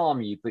to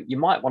alarm you, but you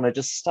might want to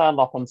just stand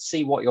up and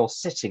see what you're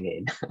sitting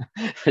in,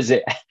 because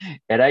it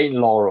ain't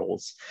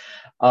laurels.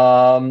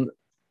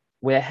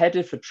 We're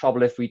headed for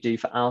trouble if we do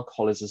for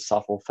alcohol as a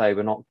subtle foe.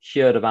 We're not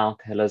cured of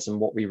alcoholism.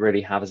 What we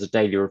really have is a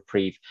daily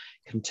reprieve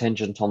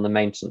contingent on the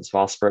maintenance of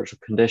our spiritual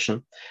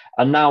condition.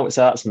 And now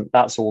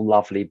that's all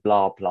lovely,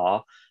 blah,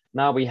 blah.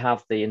 Now we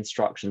have the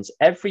instructions.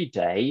 Every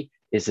day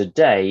is a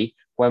day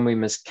when we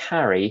must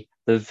carry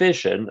the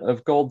vision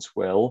of God's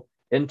will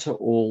into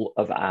all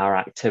of our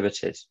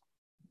activities.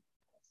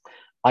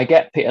 I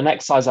get an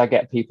exercise I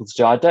get people to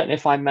do. I don't know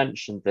if I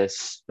mentioned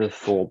this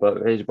before,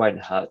 but it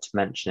won't hurt to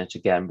mention it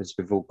again, because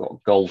we've all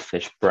got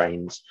goldfish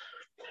brains.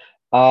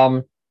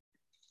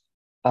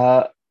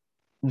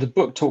 the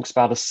book talks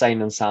about a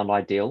sane and sound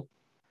ideal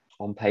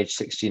on page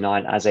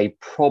 69 as a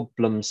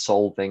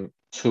problem-solving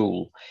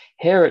tool.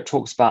 Here it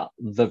talks about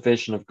the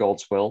vision of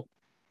God's will.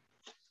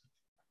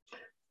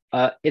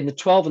 In the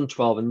 12 and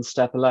 12 in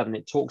step 11,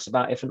 it talks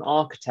about if an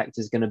architect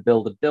is going to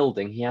build a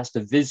building, he has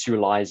to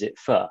visualize it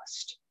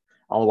first.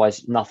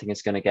 Otherwise, nothing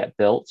is going to get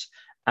built.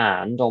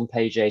 And on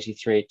page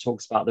 83, it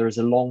talks about there is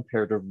a long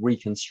period of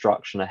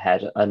reconstruction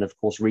ahead. And of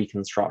course,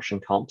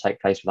 reconstruction can't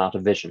take place without a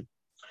vision.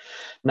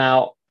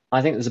 Now,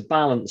 I think there's a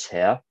balance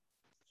here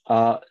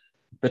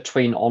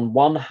between, on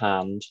one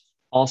hand,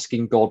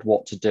 asking God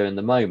what to do in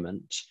the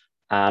moment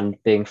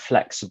and being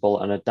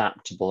flexible and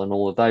adaptable and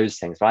all of those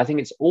things. But I think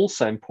it's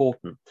also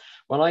important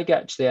when I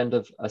get to the end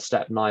of a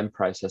step 9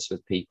 process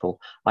with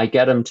people, I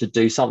get them to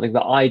do something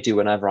that I do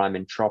whenever I'm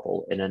in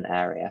trouble in an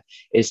area,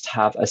 is to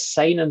have a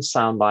sane and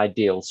sound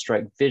ideal,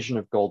 straight vision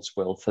of God's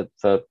will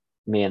for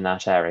me in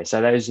that area.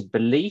 So those are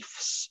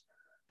beliefs,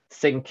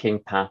 thinking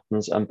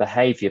patterns, and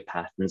behavior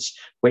patterns,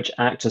 which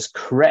act as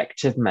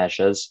corrective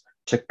measures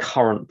to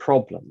current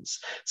problems,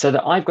 so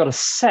that I've got a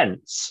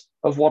sense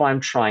of what I'm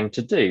trying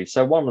to do.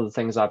 So one of the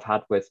things I've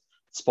had with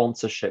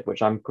sponsorship,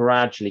 which I'm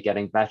gradually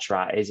getting better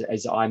at,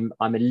 is I'm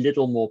a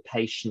little more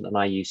patient than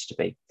I used to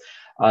be.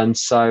 And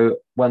so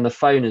when the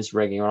phone is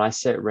ringing, when I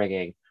see it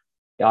ringing,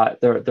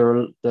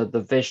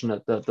 the vision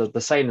of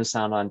the sane and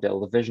sound ideal,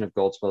 the vision of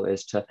God's will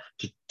is to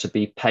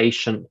be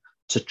patient,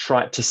 to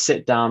try to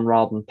sit down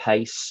rather than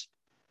pace.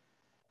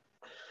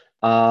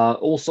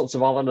 All sorts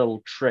of other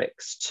little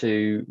tricks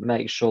to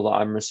make sure that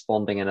I'm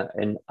responding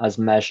in as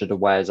measured a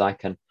way as I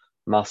can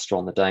muster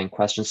on the day in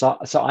question. So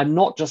I'm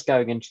not just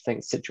going into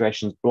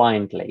situations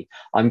blindly.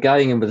 I'm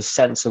going in with a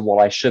sense of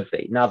what I should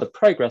be. Now, the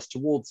progress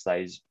towards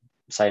those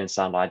sane and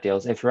sound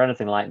ideals, if you're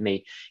anything like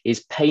me,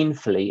 is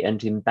painfully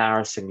and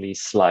embarrassingly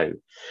slow,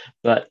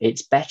 but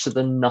it's better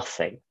than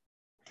nothing.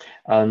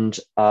 And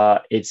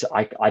I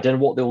don't know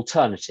what the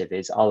alternative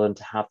is other than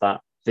to have that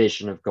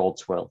vision of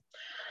God's will.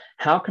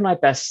 How can I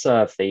best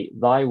serve thee?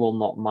 Thy will,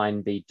 not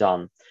mine, be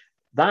done.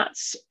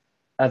 That's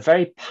a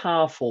very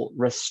powerful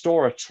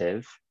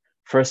restorative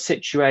for a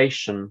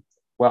situation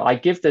where I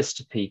give this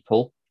to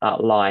people,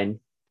 that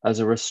line, as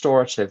a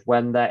restorative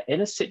when they're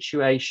in a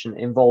situation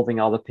involving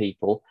other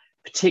people,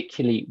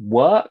 particularly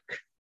work,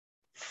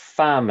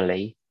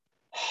 family,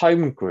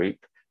 home group,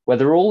 where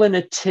they're all in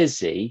a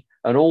tizzy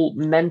and all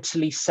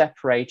mentally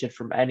separated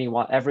from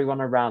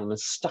everyone around them and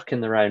stuck in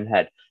their own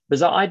head.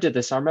 Because I did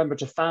this, I remember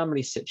a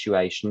family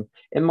situation.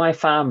 In my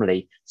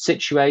family,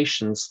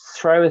 situations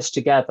throw us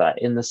together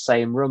in the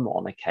same room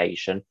on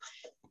occasion,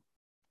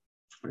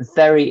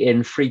 very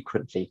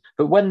infrequently.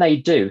 But when they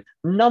do,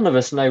 none of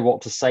us know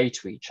what to say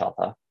to each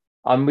other.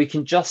 And we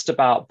can just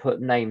about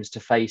put names to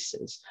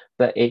faces,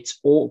 but it's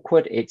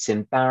awkward, it's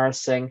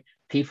embarrassing.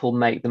 People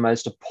make the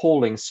most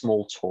appalling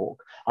small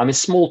talk. I mean,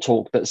 small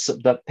talk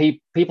that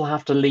people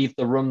have to leave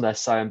the room. They're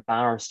so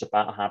embarrassed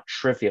about how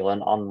trivial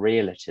and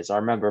unreal it is. I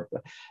remember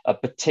a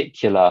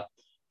particular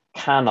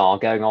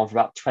canard going on for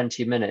about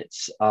 20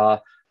 minutes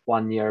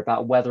one year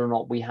about whether or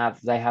not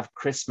they have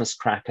Christmas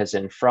crackers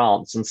in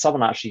France, and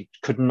someone actually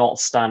could not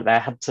stand. They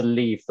had to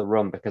leave the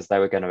room because they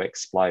were going to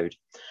explode.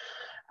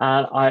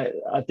 And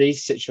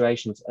these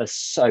situations are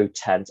so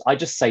tense. I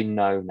just say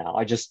no now.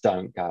 I just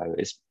don't go.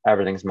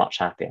 Everything's much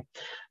happier.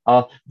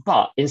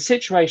 But in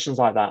situations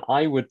like that,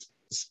 I would,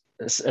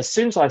 as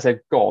soon as I say,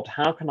 God,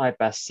 how can I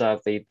best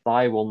serve thee?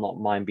 Thy will, not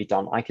mine, be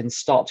done. I can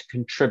start to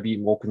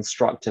contribute more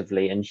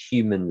constructively and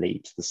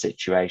humanly to the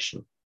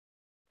situation.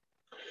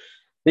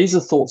 These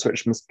are thoughts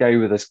which must go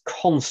with us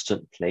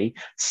constantly.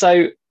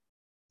 So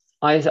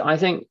I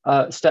think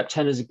step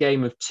 10 is a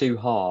game of two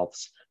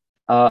halves.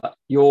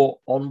 You're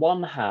on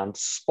one hand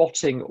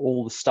spotting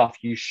all the stuff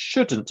you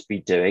shouldn't be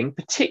doing,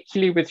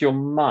 particularly with your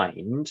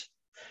mind.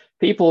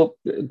 People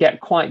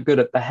get quite good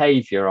at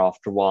behavior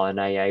after a while in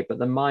AA, but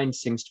the mind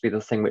seems to be the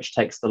thing which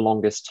takes the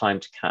longest time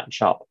to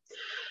catch up.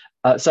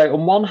 So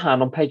on one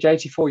hand, on page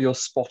 84, you're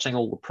spotting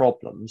all the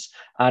problems.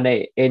 And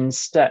in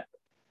step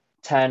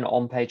 10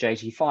 on page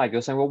 85,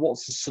 you're saying, well,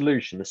 what's the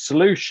solution? The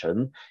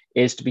solution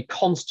is to be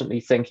constantly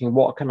thinking,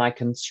 what can I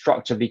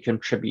constructively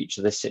contribute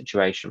to this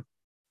situation?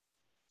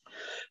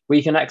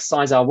 We can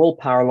exercise our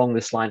willpower along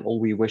this line. All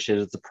we wish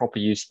is the proper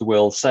use of the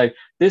will. So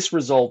this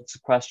resolves the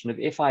question of,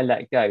 if I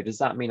let go, does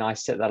that mean I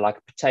sit there like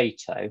a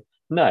potato?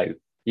 No,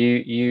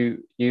 you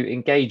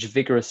engage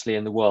vigorously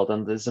in the world.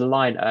 And there's a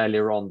line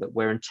earlier on that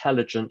we're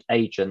intelligent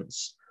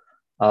agents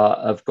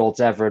of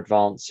God's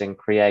ever-advancing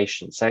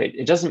creation. So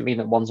it doesn't mean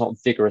that one's not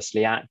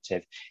vigorously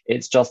active.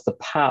 It's just the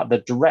power, the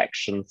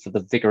direction for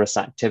the vigorous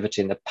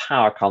activity, and the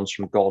power comes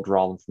from God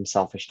rather than from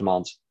selfish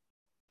demands.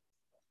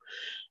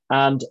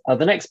 And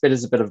the next bit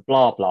is a bit of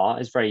blah, blah.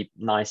 It's very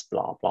nice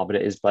blah, blah, but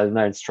it is, there's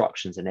no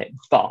instructions in it.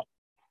 But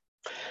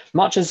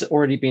much has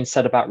already been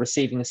said about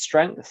receiving a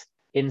strength,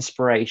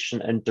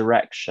 inspiration, and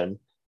direction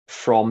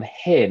from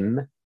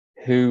him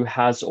who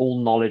has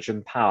all knowledge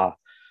and power.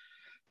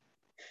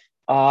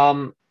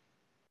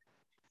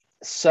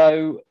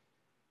 So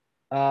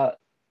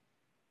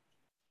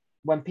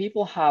when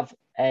people have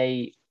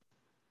a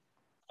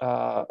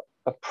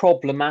a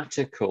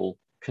problematical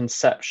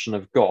conception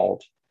of God,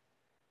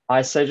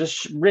 I say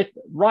just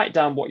write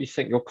down what you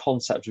think your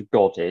concept of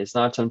God is.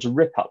 Now I tell them to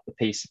rip up the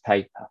piece of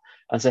paper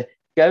and say,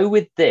 go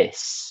with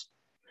this.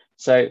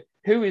 So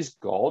who is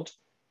God?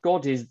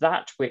 God is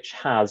that which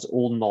has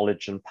all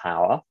knowledge and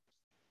power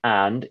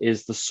and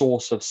is the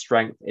source of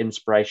strength,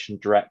 inspiration,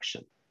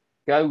 direction.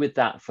 Go with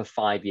that for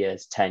 5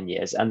 years, 10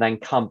 years, and then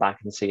come back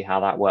and see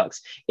how that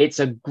works. It's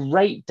a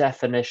great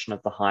definition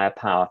of the higher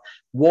power.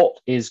 What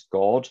is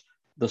God?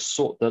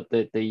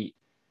 The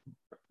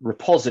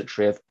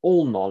repository of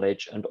all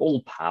knowledge and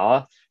all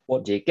power.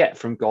 What do you get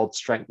from God?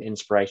 Strength,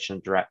 inspiration,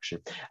 and direction.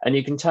 And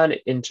you can turn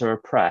it into a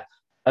prayer.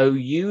 Oh,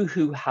 you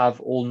who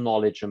have all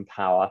knowledge and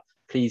power,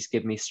 please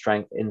give me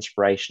strength,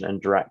 inspiration,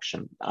 and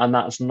direction. And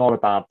that's not a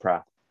bad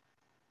prayer.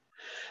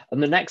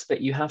 And the next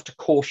bit, you have to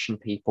caution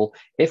people.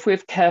 If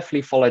we've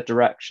carefully followed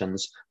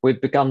directions, we've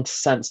begun to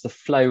sense the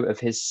flow of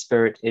his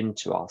spirit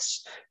into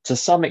us. To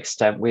some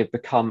extent, we have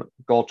become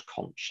God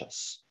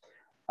conscious.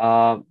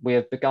 We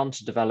have begun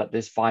to develop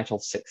this vital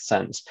sixth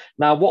sense.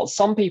 Now, what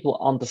some people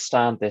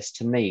understand this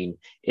to mean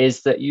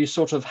is that you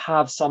sort of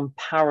have some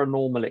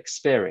paranormal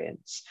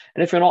experience.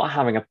 And if you're not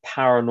having a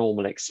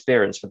paranormal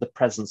experience with the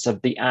presence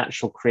of the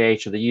actual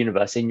creator of the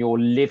universe in your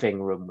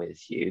living room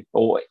with you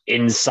or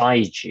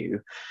inside you,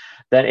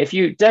 then if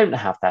you don't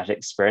have that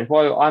experience,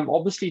 well, I'm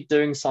obviously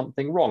doing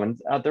something wrong.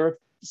 And there are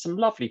some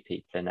lovely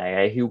people in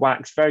AA who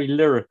wax very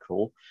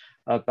lyrical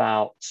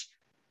about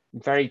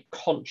very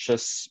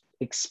conscious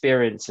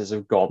experiences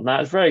of God. And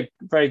that is very,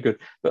 very good.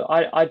 But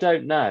I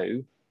don't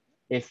know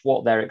if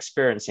what they're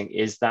experiencing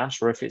is that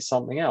or if it's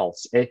something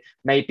else.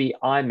 Maybe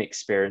I'm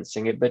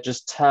experiencing it, but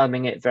just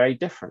terming it very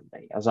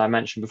differently. As I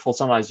mentioned before,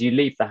 sometimes you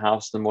leave the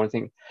house in the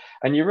morning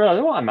and you realize,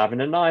 oh, I'm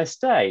having a nice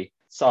day.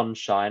 Sun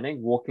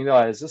shining, walking,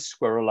 oh, there's a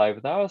squirrel over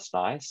there, that's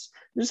nice.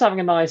 I'm just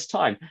having a nice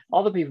time.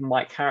 Other people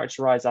might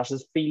characterize that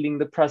as feeling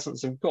the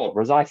presence of God,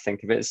 whereas I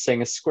think of it as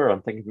seeing a squirrel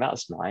and thinking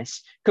that's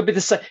nice. Could be the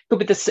same,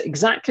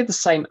 exactly the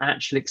same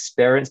actual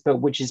experience,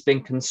 but which is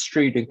being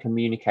construed and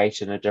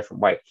communicated in a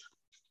different way.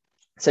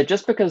 So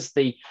just because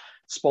the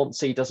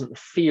sponsee doesn't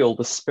feel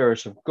the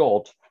spirit of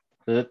God,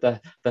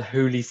 the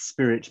Holy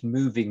Spirit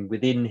moving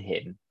within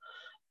him,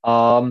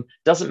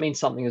 doesn't mean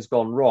something has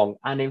gone wrong.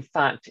 And in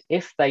fact,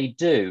 if they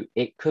do,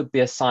 it could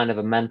be a sign of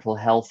a mental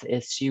health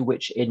issue,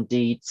 which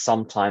indeed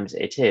sometimes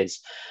it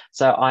is.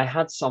 So I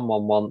had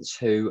someone once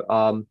who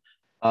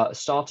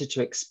started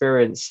to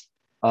experience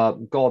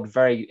God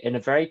in a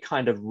very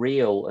kind of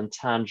real and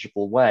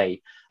tangible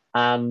way.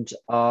 And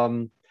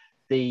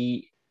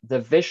the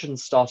vision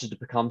started to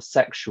become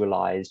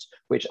sexualized,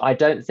 which I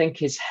don't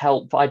think is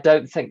helpful. I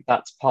don't think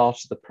that's part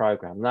of the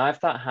program. Now,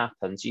 if that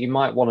happens, you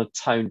might want to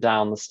tone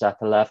down the step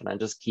 11 and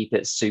just keep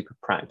it super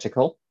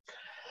practical.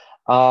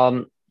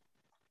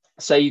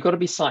 So you've got to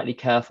be slightly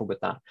careful with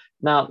that.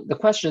 Now, the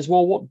question is,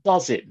 well, what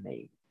does it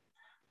mean?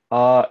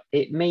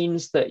 It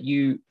means that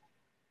you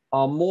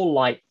are more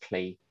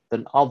likely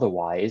than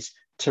otherwise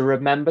to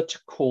remember to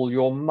call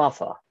your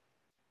mother.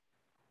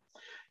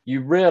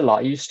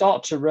 You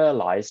start to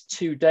realize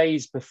 2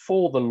 days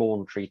before the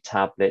laundry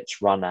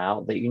tablets run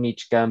out that you need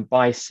to go and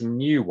buy some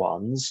new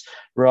ones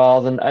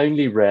rather than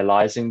only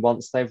realizing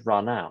once they've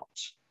run out.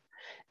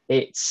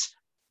 It's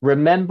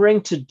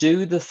remembering to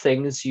do the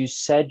things you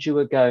said you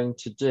were going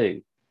to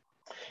do.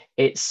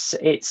 It's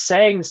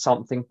saying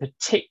something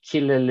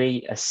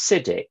particularly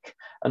acidic,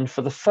 and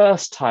for the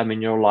first time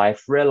in your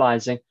life,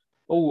 realizing,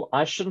 oh,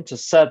 I shouldn't have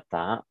said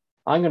that.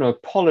 I'm going to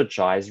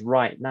apologize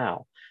right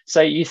now.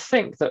 So you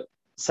think that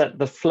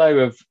the flow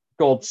of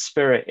God's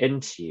spirit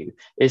into you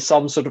is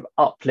some sort of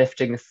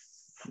uplifting,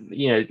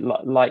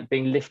 like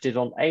being lifted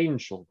on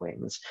angel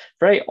wings.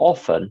 Very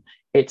often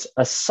it's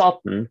a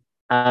sudden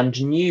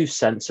and new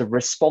sense of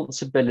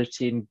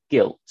responsibility and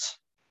guilt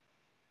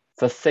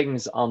for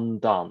things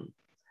undone.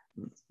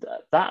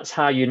 That's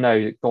how you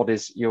know that God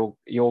is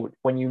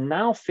when you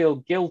now feel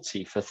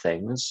guilty for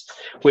things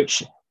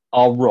which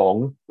are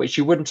wrong, which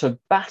you wouldn't have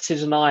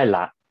batted an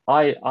eyelid.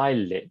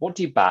 What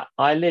do you bat?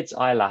 Eyelids,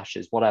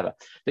 eyelashes, whatever.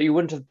 That you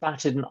wouldn't have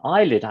batted an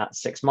eyelid at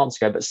 6 months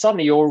ago, but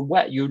suddenly you're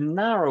aware. You're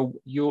now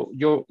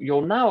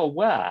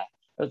aware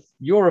of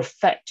your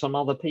effect on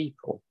other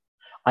people.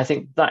 I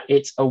think that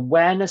it's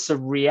awareness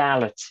of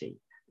reality.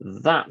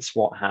 That's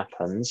what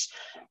happens,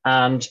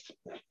 and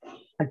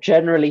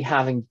generally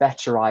having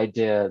better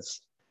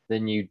ideas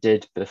than you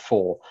did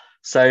before.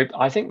 So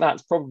I think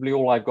that's probably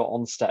all I've got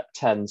on step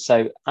 10.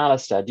 So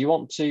Alistair, do you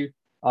want to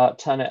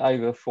turn it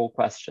over for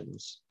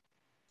questions?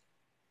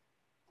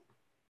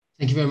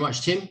 Thank you very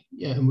much, Tim.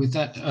 Yeah, and with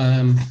that,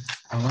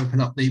 I'll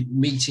open up the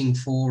meeting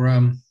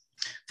for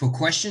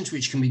questions,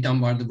 which can be done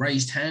by the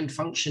raised hand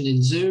function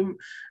in Zoom,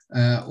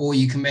 or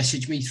you can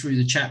message me through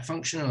the chat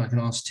function and I can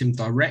ask Tim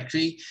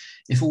directly.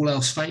 If all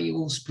else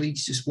fails,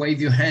 please just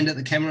wave your hand at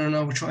the camera and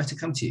I will try to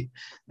come to you.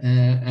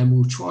 And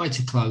we'll try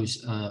to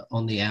close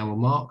on the hour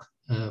mark,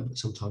 but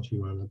sometimes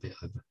we run a bit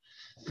over.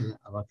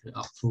 I'll open it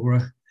up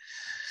for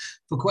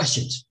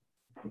questions.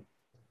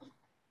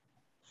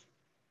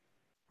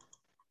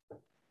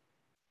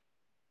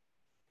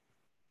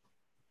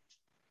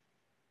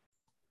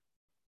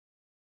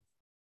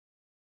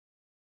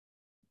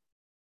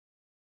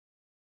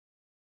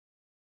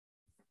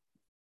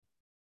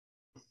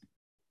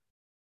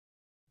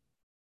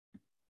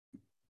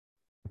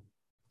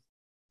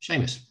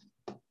 Seamus.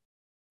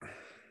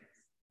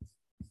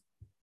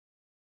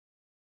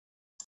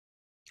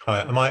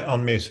 Hi, am I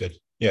unmuted?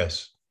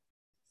 Yes.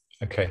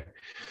 Okay.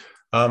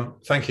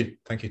 Thank you,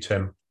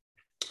 Tim.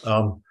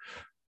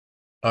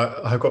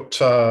 I've got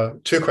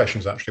two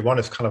questions actually. One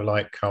is kind of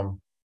like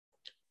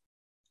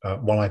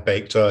one I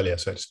baked earlier,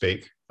 so to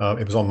speak.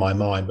 It was on my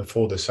mind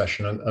before this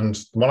session, and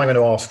the one I'm going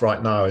to ask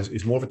right now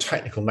is more of a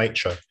technical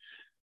nature.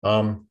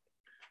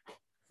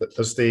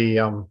 As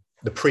the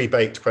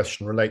pre-baked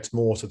question relates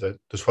more to the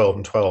 12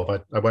 and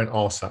 12, I won't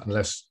ask that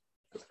unless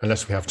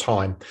we have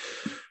time.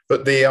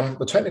 But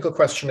the technical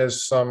question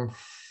is to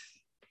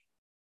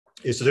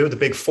do with the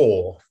big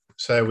four.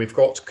 So we've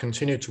got to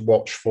continue to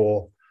watch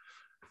for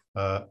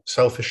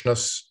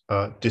selfishness,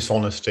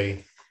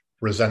 dishonesty,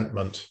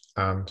 resentment,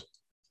 and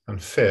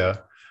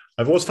fear.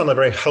 I've always found a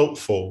very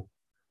helpful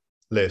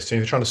list. If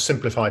you're trying to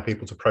simplify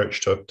people's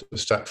approach to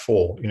step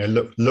 4,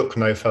 look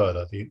no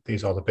further.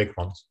 These are the big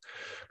ones.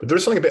 But there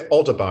is something a bit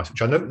odd about it,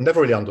 which I never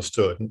really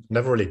understood,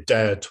 never really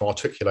dared to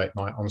articulate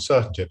my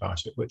uncertainty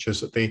about it, which is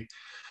that the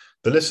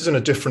list is in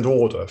a different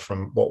order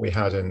from what we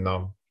had in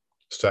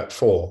step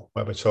 4,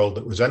 where we're told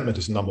that resentment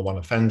is the number 1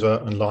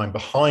 offender, and lying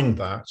behind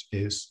that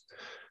is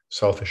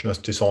selfishness,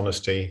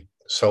 dishonesty,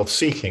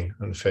 self-seeking,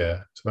 and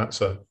fear.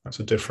 So that's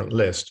a different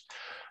list.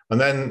 And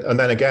then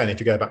again,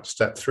 if you go back to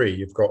step 3,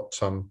 you've got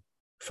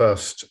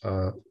first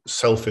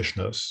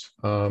selfishness,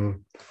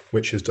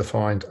 which is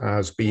defined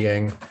as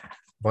being,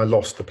 have I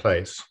lost the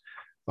place?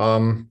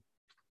 To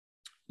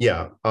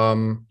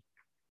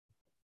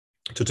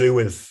do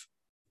with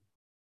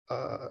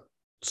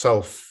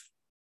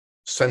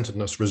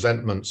self-centeredness,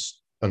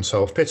 resentments, and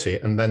self-pity,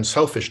 and then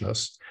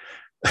selfishness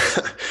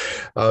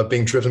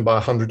being driven by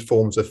 100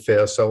 forms of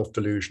fear,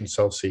 self-delusion,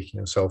 self-seeking,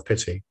 and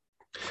self-pity.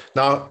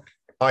 Now,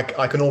 I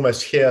can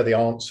almost hear the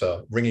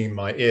answer ringing in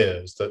my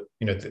ears that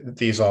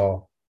these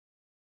are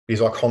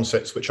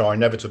concepts which are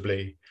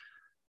inevitably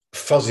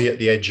fuzzy at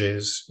the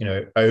edges,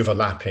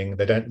 overlapping.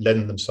 They don't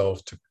lend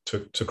themselves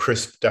to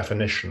crisp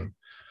definition.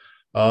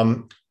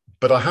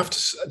 But I have to.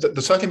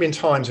 There's certainly been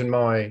times in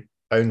my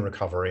own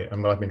recovery,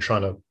 and when I've been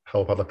trying to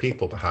help other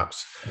people,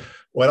 perhaps,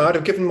 when I'd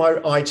have given my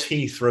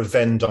IT through a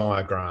Venn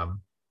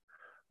diagram.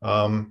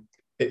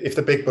 If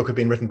the big book had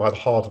been written by the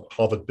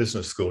Harvard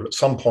Business School, at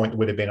some point there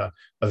would have been a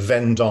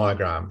Venn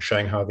diagram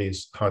showing how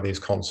these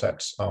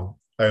concepts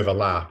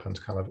overlap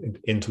and kind of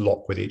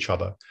interlock with each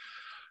other.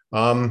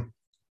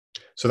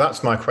 So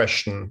that's my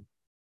question,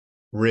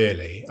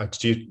 really.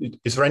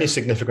 Is there any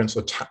significance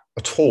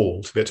at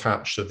all to be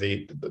attached to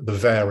the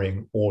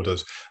varying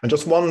orders? And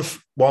just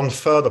one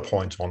further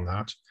point on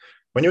that.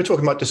 When you were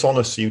talking about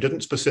dishonesty, you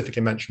didn't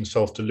specifically mention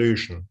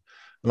self-delusion.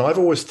 And I've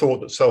always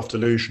thought that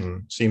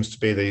self-delusion seems to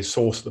be the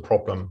source of the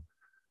problem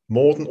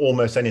more than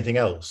almost anything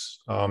else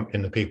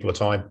in the people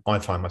that I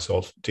find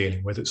myself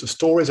dealing with. It's the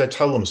stories they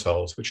tell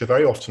themselves, which are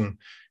very often,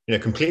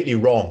 completely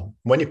wrong.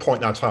 When you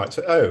point that out,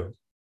 say, "Oh,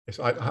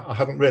 I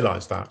hadn't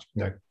realized that,"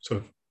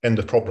 sort of end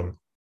of problem.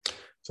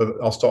 So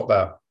I'll stop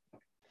there.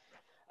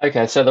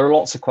 Okay, so there are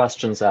lots of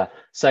questions there.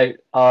 So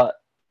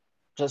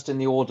just in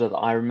the order that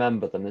I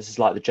remember them, this is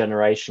like the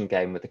generation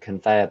game with the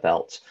conveyor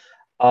belt.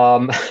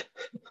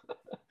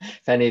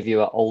 If any of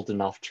you are old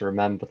enough to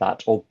remember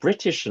that, or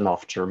British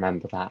enough to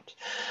remember that.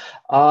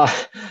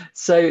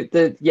 So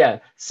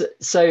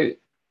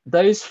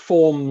those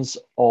forms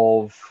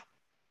of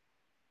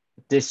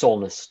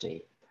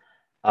dishonesty,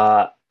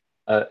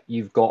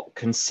 you've got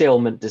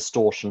concealment,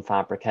 distortion,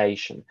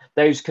 fabrication.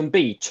 Those can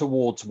be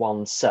towards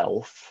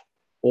oneself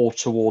or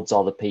towards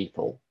other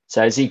people.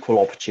 So it's equal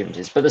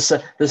opportunities, but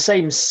the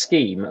same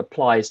scheme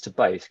applies to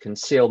both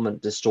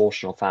concealment,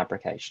 distortion, or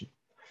fabrication.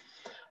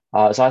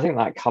 So I think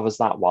that covers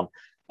that one.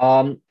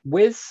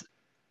 With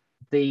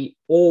the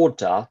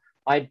order,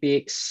 I'd be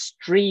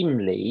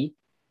extremely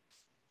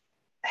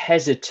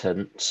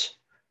hesitant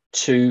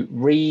to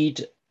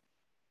read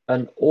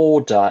an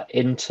order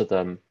into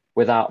them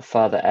without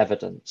further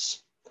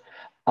evidence.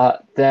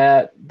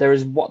 There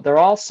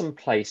are some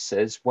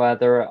places where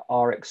there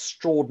are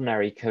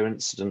extraordinary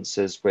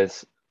coincidences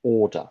with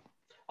order.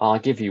 I'll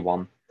give you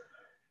one.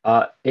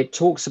 It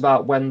talks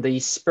about when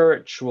the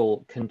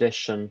spiritual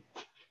condition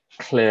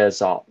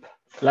clears up.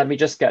 Let me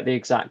just get the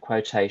exact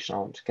quotation. I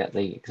want to get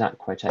the exact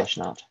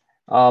quotation out.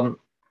 On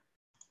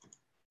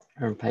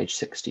page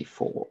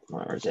 64,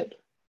 where is it?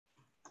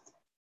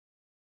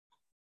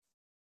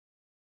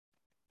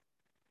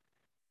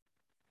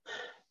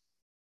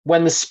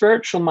 When the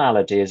spiritual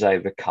malady is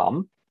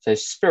overcome, so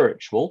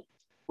spiritual,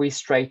 we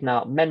straighten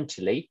out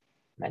mentally,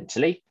 and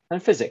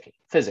physically,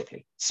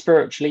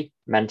 spiritually,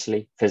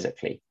 mentally,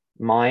 physically,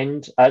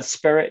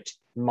 spirit,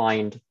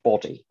 mind,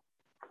 body.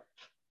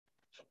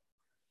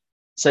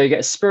 So you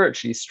get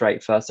spiritually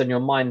straight first, then your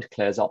mind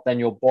clears up, then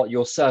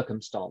your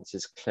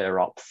circumstances clear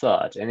up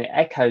third. And it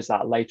echoes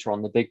that later on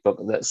in the big book,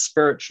 that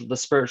the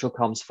spiritual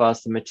comes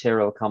first, the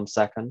material comes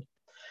second.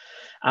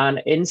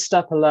 And in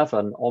step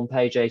 11 on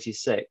page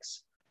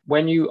 86,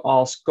 when you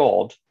ask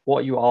God,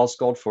 what you ask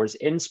God for is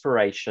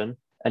inspiration,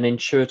 an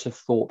intuitive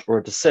thought, or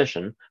a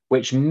decision,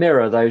 which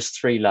mirror those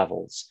 3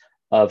 levels.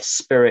 of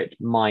spirit,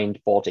 mind,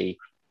 body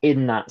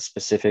in that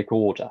specific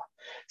order.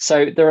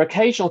 So there are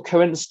occasional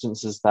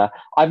coincidences there.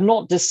 I've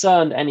not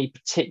discerned any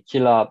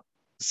particular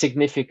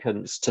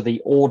significance to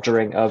the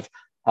ordering of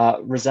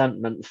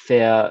resentment,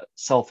 fear,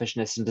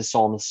 selfishness, and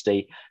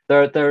dishonesty.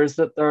 There are those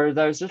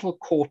little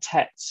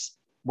quartets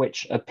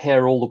which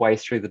appear all the way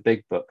through the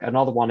big book.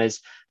 Another one is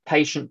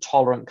patient,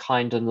 tolerant,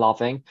 kind, and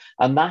loving,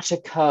 and that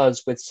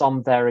occurs with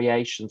some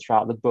variation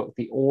throughout the book.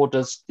 The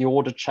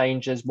order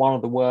changes. One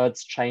of the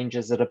words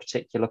changes at a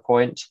particular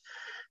point.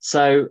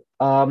 So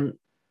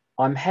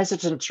I'm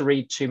hesitant to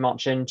read too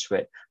much into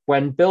it.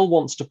 When Bill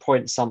wants to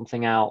point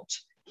something out,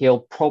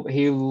 he'll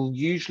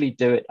usually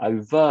do it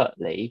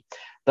overtly.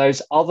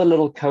 Those other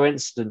little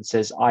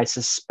coincidences, I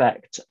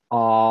suspect,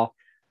 are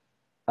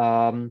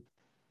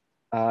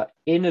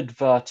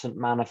inadvertent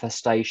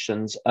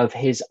manifestations of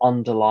his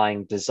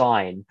underlying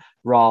design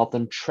rather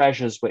than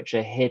treasures which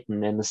are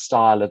hidden in the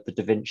style of the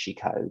Da Vinci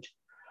Code.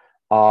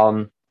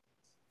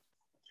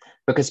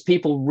 Because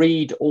people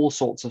read all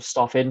sorts of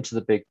stuff into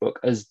the big book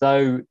as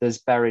though there's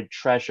buried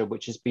treasure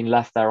which has been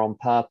left there on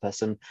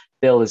purpose, and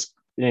Bill is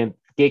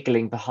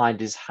giggling behind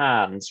his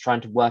hands,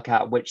 trying to work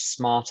out which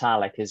smart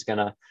aleck is going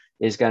to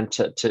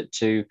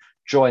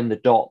join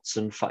the dots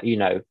and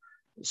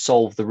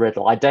solve the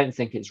riddle. I don't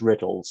think it's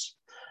riddles.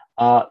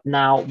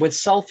 Now, with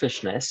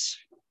selfishness,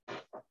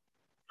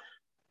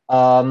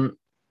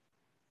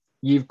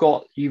 you've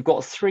got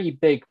three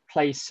big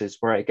places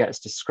where it gets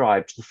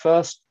described. The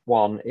first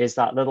one is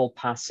that little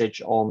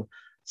passage on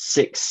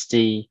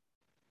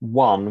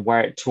 61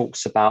 where it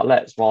talks about,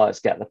 let's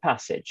get the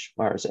passage.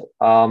 Where is it?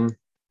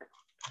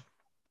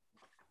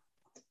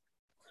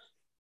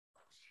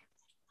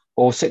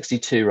 Or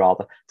 62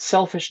 rather.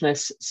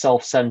 Selfishness,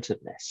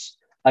 self-centeredness.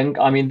 And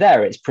I mean,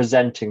 there it's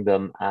presenting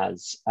them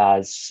as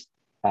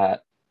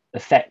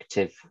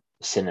effective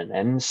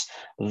synonyms,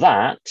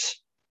 that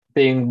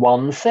being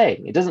one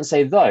thing. It doesn't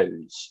say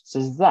those, it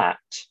says that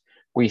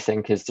we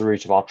think is the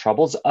root of our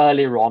troubles.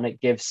 Earlier on,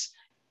 it gives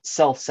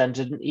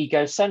self-centered and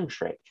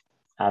egocentric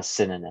as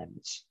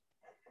synonyms.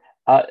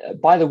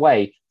 By the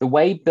way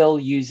Bill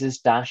uses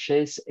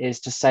dashes is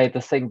to say the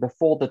thing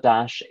before the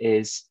dash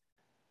is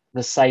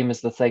the same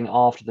as the thing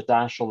after the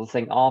dash, or the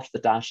thing after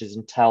the dash is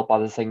entailed by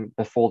the thing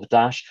before the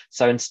dash.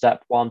 So in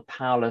step one,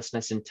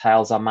 powerlessness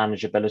entails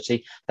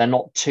unmanageability. They're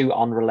not two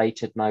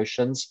unrelated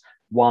notions.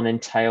 One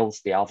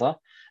entails the other.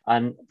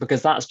 And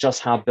because that's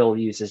just how Bill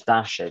uses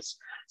dashes.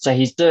 So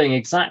he's doing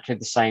exactly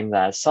the same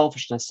there: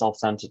 selfishness,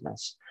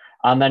 self-centeredness.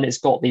 And then it's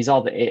got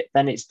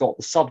it's got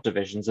the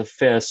subdivisions of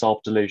fear,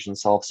 self-delusion,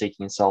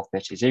 self-seeking, and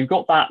self-pity. So you've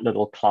got that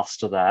little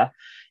cluster there.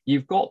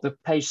 You've got the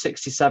page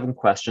 67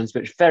 questions,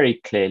 which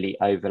very clearly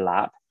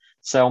overlap.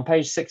 So on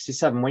page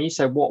 67, when you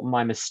say, what are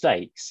my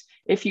mistakes?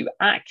 If you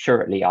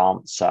accurately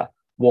answer,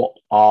 what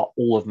are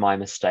all of my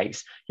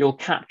mistakes, you'll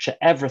capture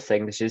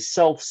everything that is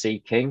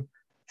self-seeking,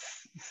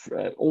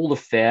 all the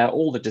fear,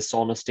 all the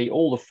dishonesty,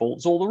 all the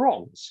faults, all the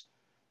wrongs,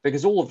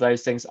 because all of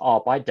those things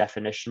are by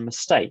definition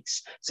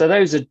mistakes. So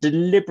those are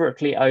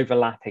deliberately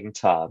overlapping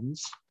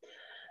terms.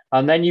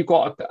 And then you've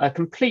got a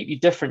completely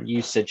different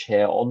usage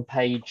here on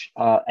page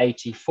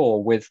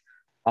 84 with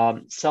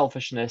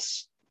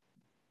selfishness,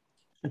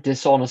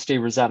 dishonesty,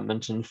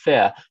 resentment, and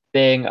fear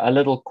being a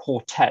little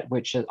quartet,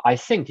 which I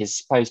think is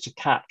supposed to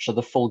capture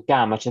the full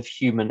gamut of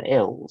human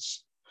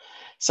ills.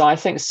 So I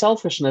think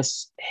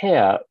selfishness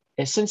here,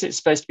 since it's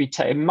supposed to be,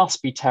 it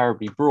must be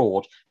terribly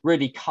broad,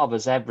 really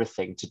covers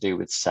everything to do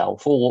with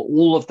self,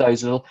 all of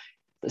those little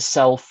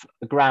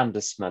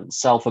self-aggrandizement,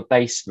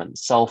 self-abasement,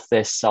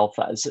 self-this,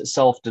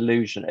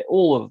 self-delusion,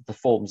 all of the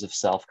forms of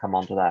self come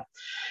under that.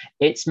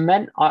 It's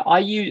meant, I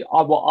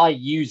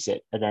use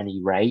it at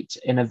any rate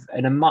in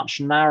a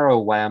much narrower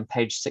way on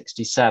page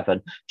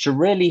 67 to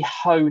really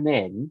hone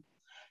in.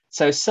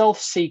 So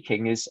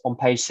self-seeking is on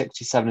page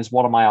 67 is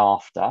what am I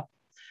after?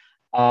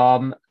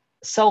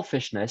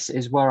 Selfishness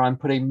is where I'm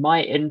putting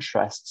my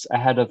interests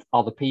ahead of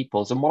other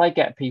people's. And what I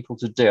get people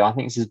to do, I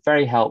think this is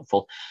very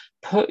helpful,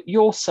 put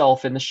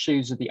yourself in the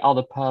shoes of the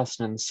other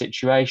person in the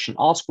situation.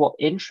 Ask what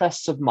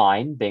interests of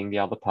mine, being the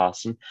other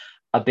person,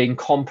 are being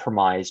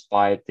compromised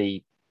by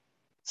the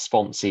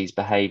sponsee's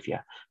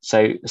behavior.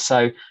 So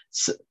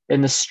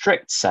in the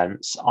strict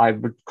sense, I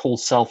would call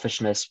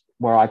selfishness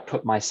where I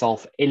put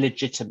myself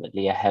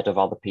illegitimately ahead of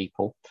other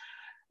people.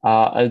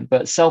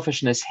 But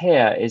selfishness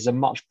here is a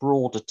much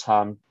broader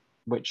term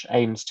which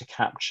aims to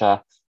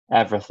capture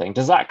everything.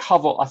 Does that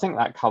cover? I think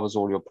that covers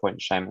all your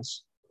points,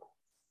 Seamus.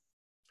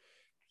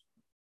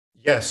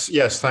 Yes,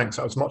 thanks.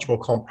 That was much more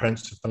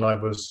comprehensive than I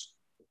was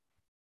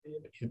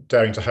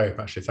daring to hope,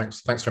 actually.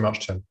 Thanks very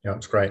much, Tim. Yeah,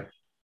 that's great.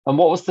 And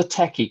what was the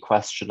techie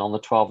question on the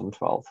 12 and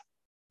 12?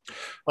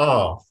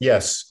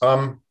 Yes.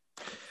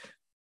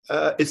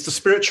 It's the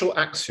spiritual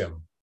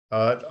axiom.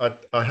 I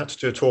had to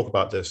do a talk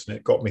about this, and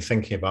it got me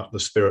thinking about the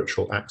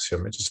spiritual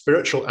axiom. It's a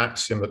spiritual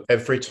axiom that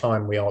every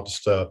time we are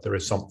disturbed, there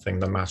is something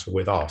the matter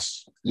with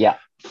us. Yeah.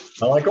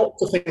 And I got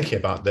to thinking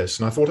about this,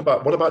 and I thought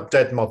about, what about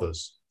dead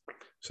mothers?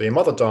 So your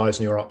mother dies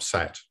and you're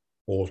upset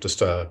or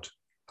disturbed.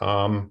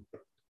 Does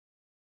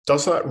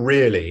that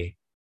really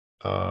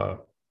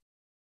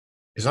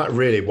is that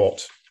really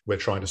what we're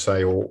trying to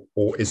say, or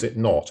is it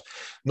not?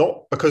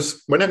 Not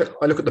because whenever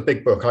I look at the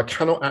big book, I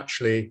cannot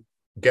actually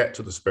get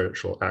to the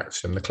spiritual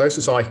axiom. The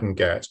closest I can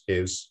get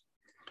is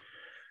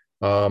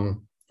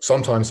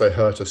sometimes they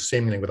hurt us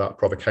seemingly without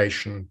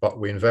provocation, but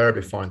we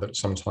invariably find that at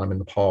some time in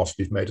the past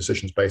we've made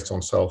decisions based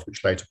on self,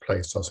 which later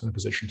placed us in a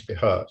position to be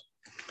hurt.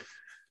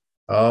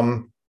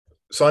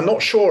 So I'm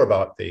not sure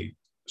about the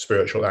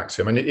spiritual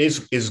axiom. And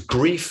is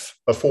grief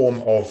a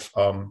form of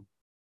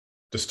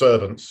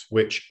disturbance,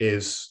 which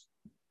is,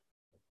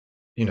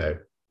 to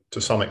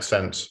some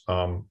extent,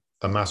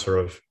 a matter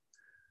of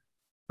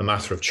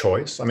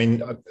choice? I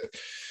mean,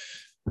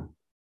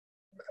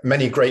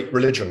 many great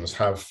religions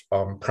have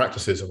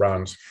practices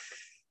around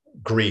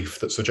grief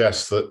that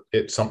suggest that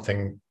it's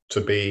something to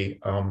be,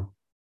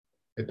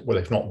 well,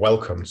 if not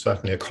welcomed,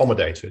 certainly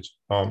accommodated,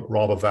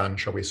 rather than,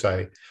 shall we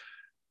say,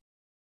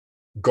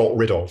 got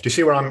rid of. Do you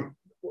see what I'm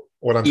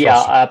yeah,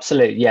 thrusting?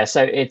 Absolutely. Yeah.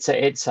 So it's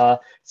a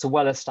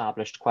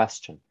well-established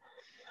question.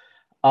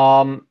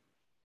 And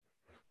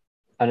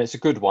it's a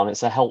good one.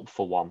 It's a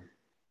helpful one.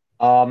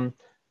 I'm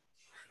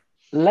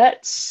going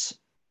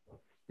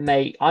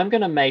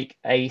to make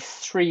a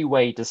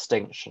three-way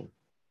distinction.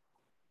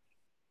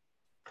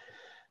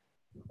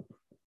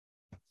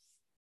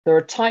 There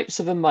are types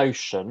of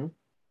emotion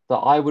that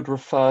I would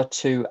refer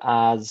to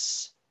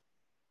as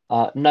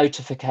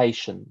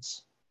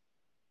notifications.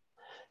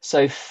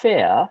 So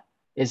fear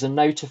is a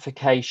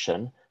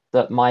notification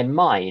that my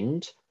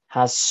mind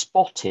has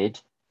spotted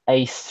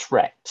a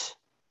threat.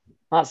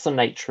 That's the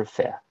nature of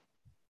fear.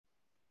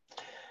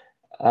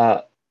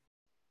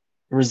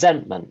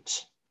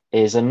 Resentment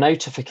is a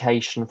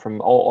notification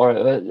from, or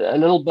a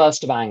little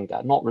burst of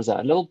anger, not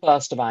resentment, a little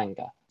burst of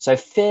anger. So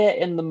fear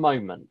in the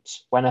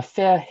moment, when a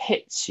fear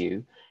hits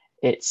you,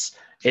 it's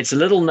a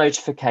little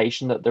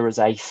notification that there is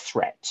a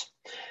threat.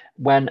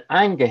 When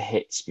anger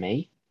hits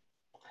me,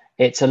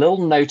 it's a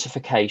little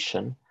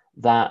notification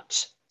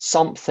that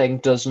something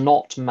does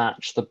not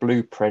match the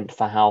blueprint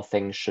for how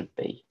things should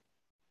be.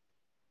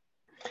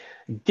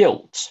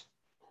 Guilt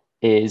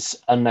is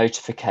a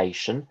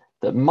notification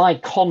that my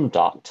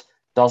conduct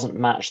doesn't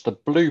match the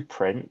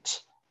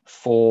blueprint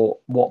for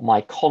what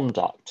my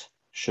conduct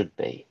should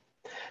be.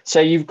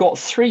 So you've got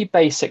three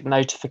basic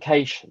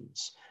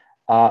notifications: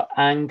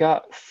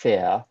 anger,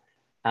 fear,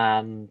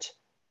 and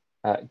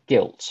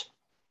guilt.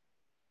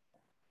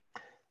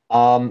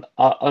 And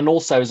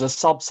also, as a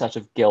subset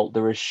of guilt,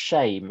 there is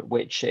shame,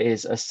 which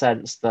is a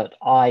sense that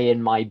I,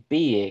 in my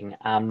being,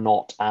 am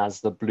not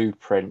as the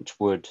blueprint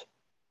would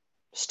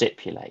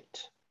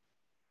stipulate.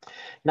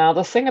 Now,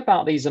 the thing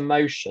about these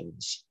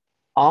emotions,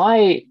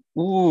 I'm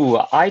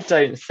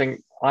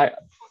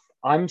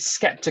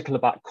skeptical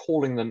about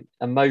calling them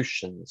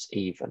emotions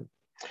even.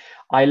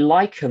 I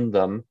liken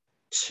them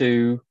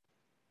to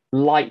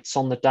lights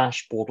on the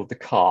dashboard of the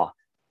car.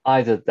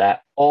 Either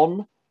they're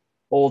on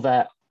or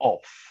they're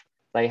off.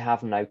 They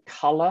have no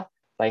color,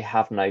 they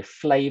have no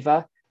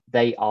flavor,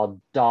 they are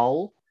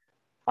dull.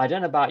 I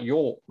don't know about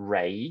your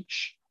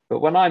rage, but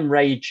when I'm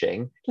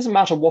raging, it doesn't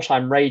matter what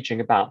I'm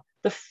raging about,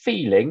 the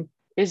feeling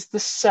is the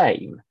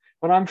same.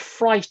 When I'm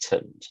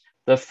frightened,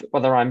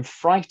 whether I'm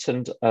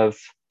frightened of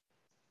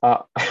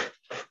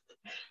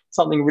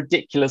something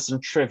ridiculous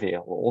and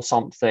trivial or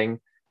something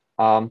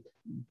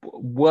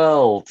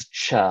world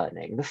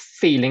churning, the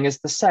feeling is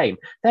the same.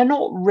 They're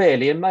not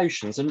really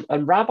emotions. And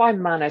Rabbi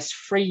Manis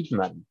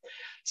Friedman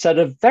said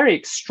a very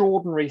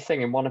extraordinary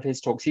thing in one of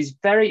his talks.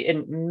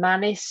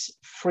 Manis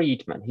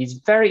Friedman, he's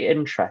very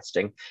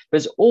interesting,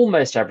 because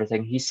almost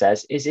everything he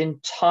says is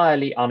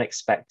entirely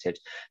unexpected.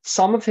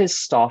 Some of his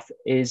stuff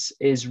is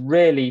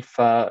really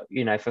for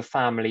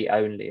family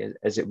only,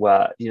 as it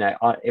were.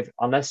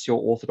 Unless you're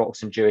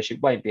Orthodox and Jewish,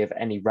 it won't be of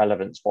any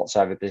relevance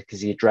whatsoever,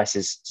 because he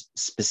addresses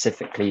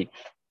specifically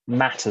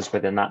matters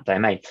within that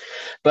domain.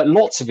 But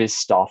lots of his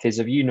stuff is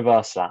of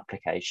universal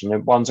application,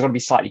 and one's got to be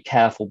slightly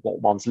careful what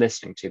one's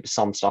listening to, but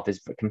some stuff is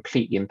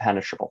completely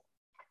impenetrable.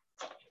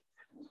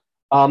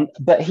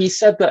 But he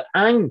said that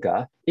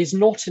anger is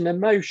not an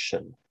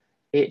emotion.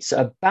 It's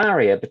a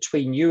barrier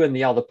between you and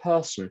the other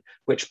person,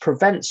 which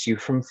prevents you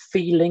from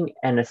feeling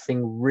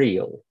anything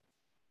real.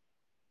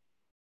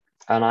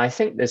 And I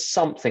think there's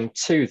something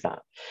to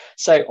that.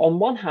 So on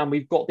one hand,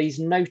 we've got these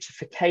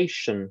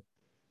notification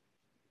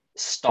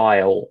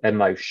style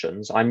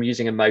emotions. I'm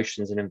using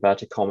emotions in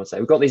inverted commas.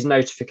 We've got these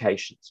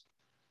notifications.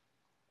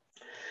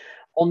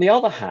 On the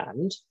other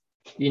hand,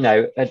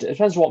 it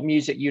depends what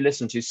music you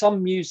listen to.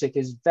 Some music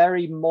is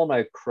very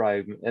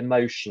monochrome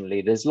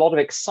emotionally. There's a lot of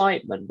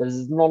excitement, but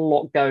there's not a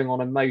lot going on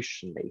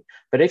emotionally.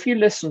 But if you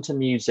listen to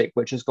music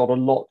which has got a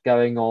lot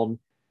going on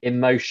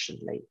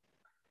emotionally,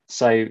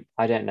 so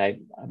I don't know,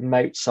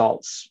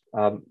 Mozart's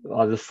either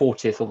the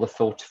 40th or the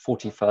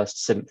 41st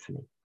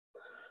Symphony,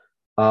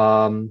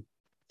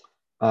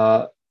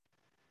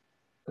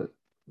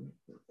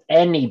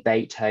 any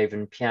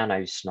Beethoven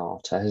piano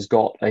sonata has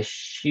got a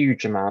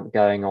huge amount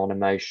going on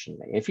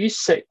emotionally. If you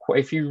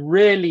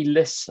really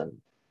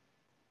listen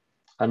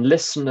and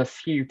listen a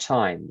few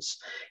times,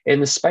 in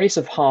the space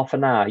of half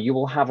an hour, you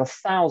will have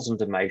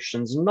 1,000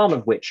 emotions, none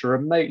of which are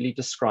remotely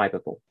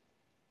describable.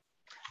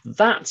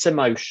 That's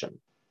emotion.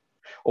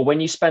 Or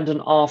when you spend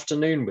an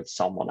afternoon with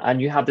someone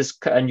and you have this,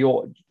 and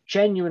you're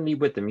genuinely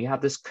with them, you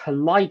have this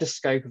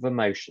kaleidoscope of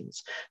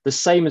emotions, the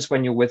same as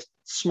when you're with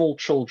small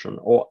children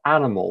or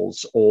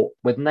animals or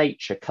with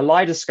nature,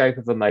 kaleidoscope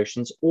of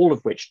emotions, all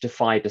of which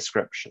defy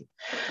description.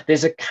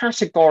 There's a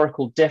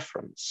categorical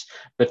difference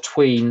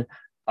between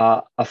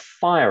a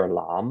fire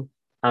alarm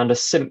and a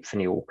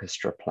symphony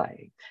orchestra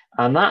playing.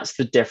 And that's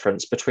the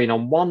difference between,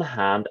 on one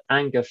hand,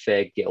 anger,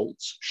 fear,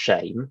 guilt,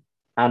 shame,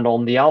 and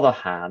on the other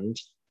hand,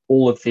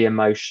 all of the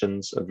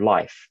emotions of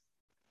life.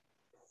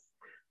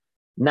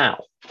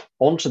 Now,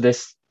 onto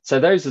this. So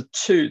those are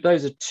two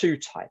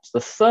types.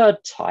 The third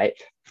type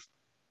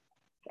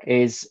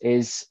is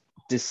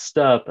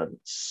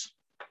disturbance.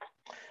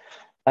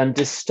 And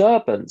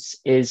disturbance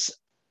it's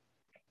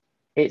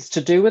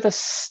to do with a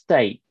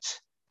state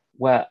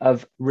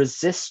of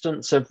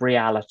resistance of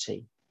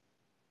reality,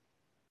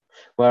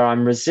 where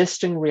I'm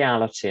resisting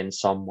reality in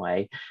some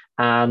way,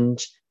 and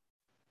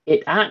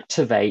it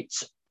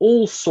activates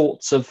all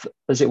sorts of,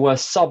 as it were,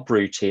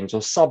 subroutines or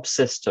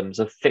subsystems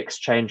of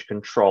fixed change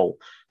control,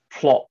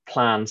 plot,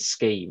 plan,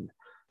 scheme,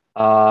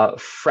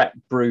 fret,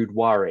 brood,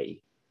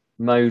 worry,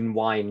 moan,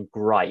 whine,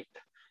 gripe.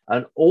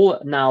 And all,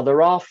 now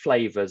there are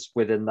flavors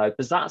within those,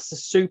 because that's the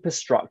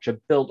superstructure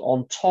built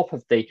on top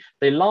of the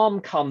alarm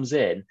comes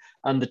in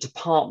and the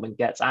department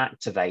gets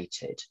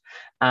activated.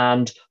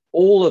 And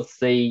all of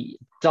the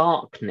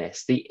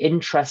darkness, the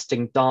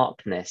interesting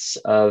darkness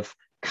of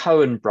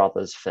Coen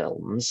Brothers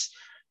films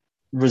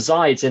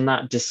resides in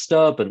that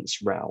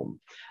disturbance realm.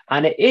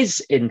 And it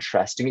is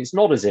interesting. It's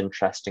not as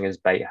interesting as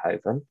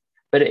Beethoven,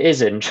 but it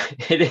is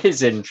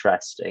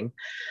interesting.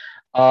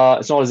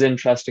 It's not as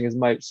interesting as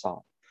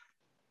Mozart.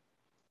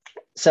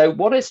 So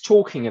what it's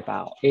talking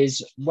about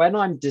is when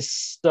I'm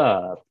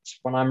disturbed,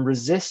 when I'm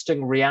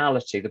resisting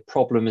reality, the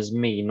problem is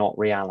me, not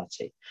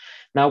reality.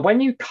 Now,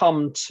 when you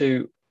come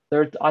to,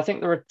 I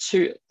think there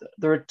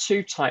are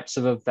two types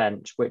of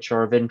event which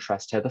are of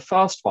interest here. The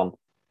first one,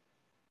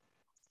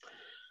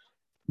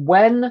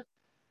 when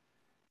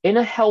in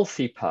a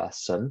healthy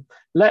person,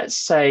 let's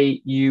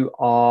say you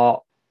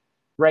are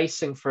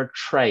racing for a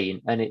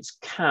train and it's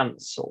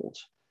cancelled,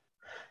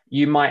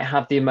 you might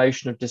have the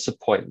emotion of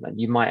disappointment,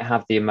 you might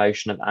have the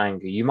emotion of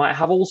anger, you might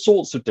have all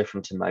sorts of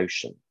different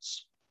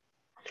emotions.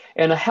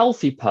 In a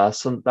healthy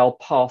person, they'll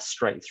pass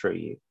straight through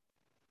you,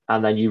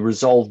 and then you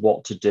resolve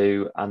what to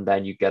do, and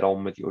then you get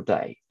on with your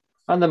day.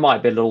 And there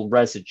might be a little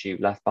residue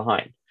left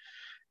behind.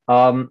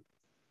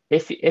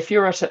 If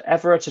you're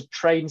ever at a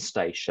train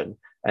station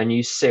and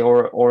you see,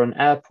 or an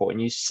airport,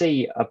 and you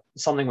see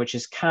something which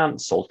is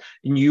cancelled,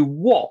 and you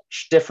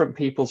watch different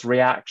people's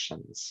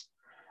reactions,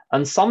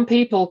 and some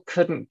people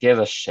couldn't give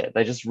a shit.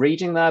 They're just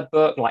reading their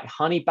book, like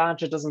Honey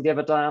Badger doesn't give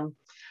a damn.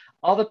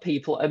 Other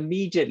people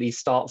immediately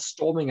start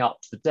storming up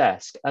to the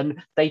desk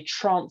and they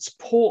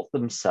transport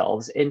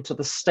themselves into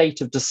the state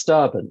of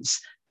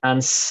disturbance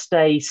and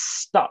stay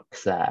stuck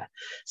there.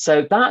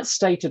 So that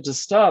state of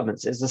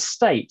disturbance is a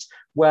state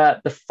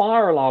where the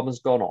fire alarm has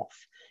gone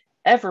off.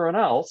 Everyone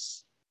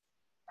else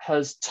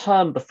has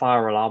turned the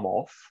fire alarm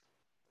off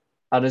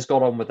and has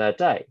got on with their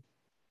day.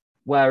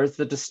 Whereas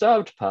the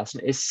disturbed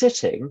person is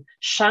sitting,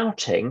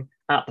 shouting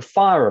at the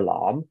fire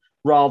alarm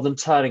rather than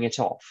turning it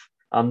off.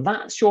 And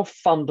that's your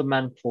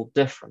fundamental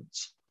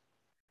difference.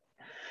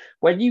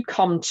 When you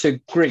come to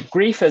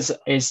grief is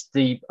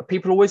the,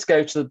 people always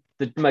go to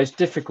the most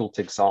difficult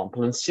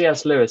example. And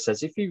C.S. Lewis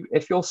says, if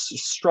you're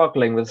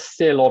struggling with a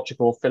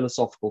theological or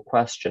philosophical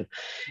question,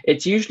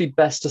 it's usually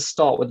best to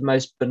start with the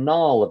most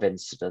banal of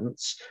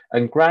incidents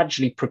and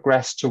gradually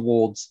progress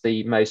towards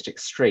the most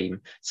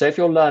extreme. So if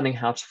you're learning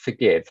how to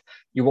forgive,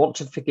 you want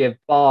to forgive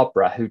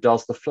Barbara, who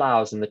does the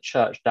flowers in the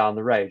church down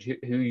the road,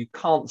 who you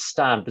can't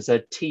stand because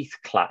her teeth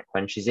clack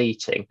when she's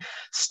eating.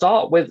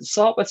 Start with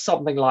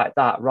something like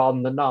that rather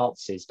than the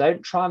Nazis.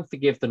 Don't try and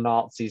forgive the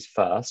Nazis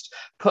first.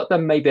 Put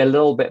them maybe a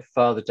little bit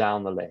further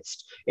down the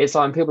list. It's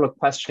like when people are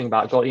questioning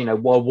about God,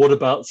 well, what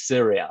about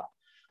Syria?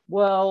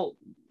 Well,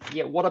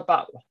 yeah, what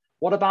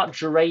about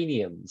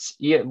geraniums?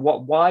 Yeah,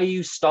 why are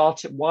you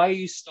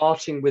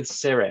starting with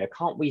Syria?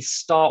 Can't we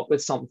start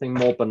with something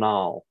more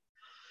banal?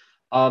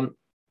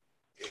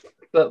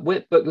 But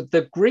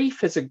the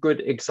grief is a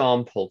good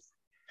example,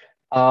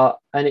 and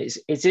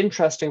it's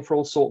interesting for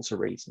all sorts of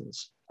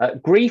reasons.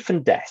 Grief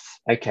and death.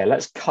 Okay,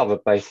 let's cover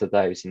both of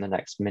those in the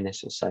next minute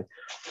or so.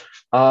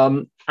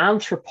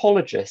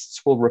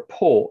 Anthropologists will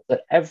report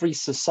that every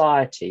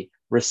society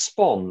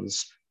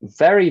responds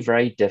very,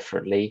 very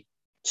differently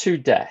to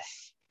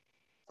death.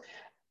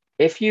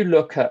 If you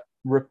look at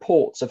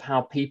reports of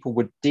how people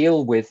would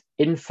deal with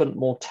infant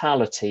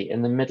mortality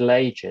in the Middle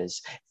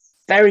Ages,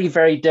 very,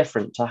 very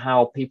different to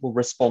how people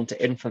respond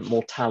to infant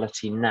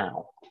mortality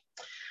now.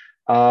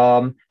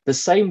 The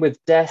same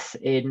with death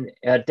in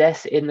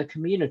the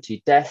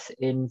community, death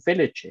in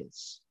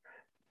villages.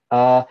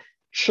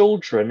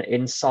 Children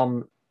in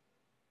some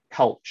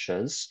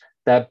cultures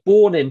They're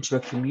born into a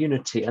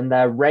community and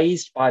they're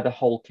raised by the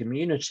whole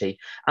community.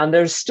 And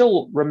there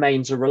still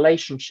remains a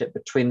relationship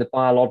between the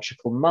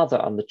biological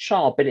mother and the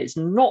child, but it's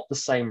not the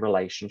same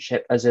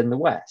relationship as in the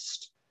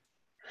West.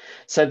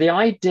 So the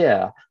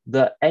idea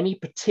that any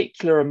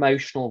particular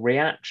emotional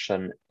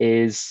reaction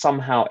is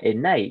somehow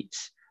innate,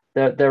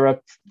 there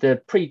are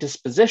the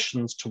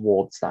predispositions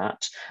towards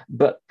that,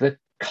 but the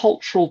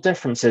cultural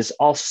differences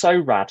are so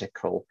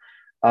radical.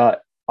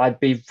 I'd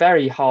be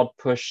very hard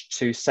pushed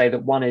to say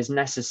that one is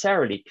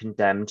necessarily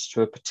condemned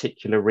to a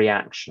particular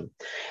reaction.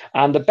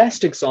 And the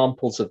best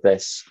examples of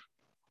this,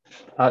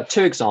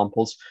 two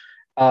examples,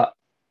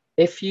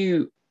 if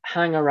you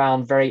hang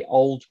around very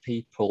old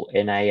people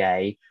in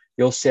AA,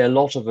 you'll see a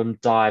lot of them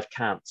die of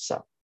cancer,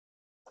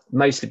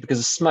 mostly because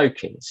of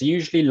smoking. So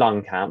usually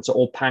lung cancer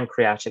or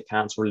pancreatic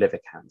cancer or liver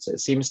cancer. It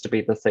seems to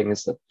be the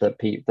things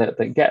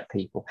that get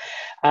people.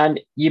 And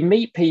you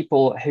meet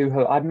people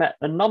who I've met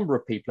a number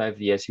of people over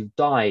the years who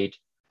died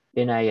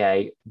in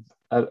AA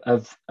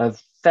of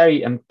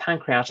very, and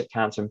pancreatic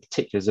cancer in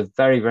particular is a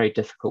very, very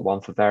difficult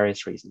one for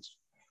various reasons.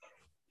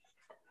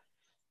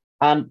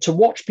 And to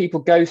watch people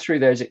go through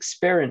those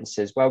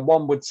experiences where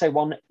one would say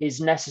one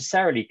is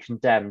necessarily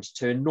condemned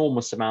to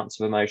enormous amounts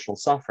of emotional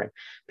suffering,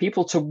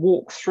 people to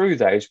walk through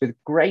those with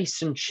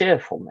grace and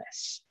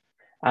cheerfulness.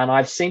 And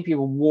I've seen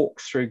people walk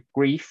through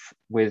grief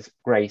with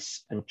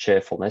grace and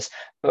cheerfulness,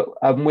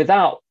 but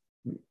without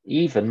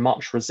even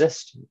much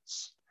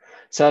resistance.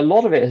 So a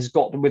lot of it has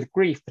got to do with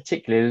grief,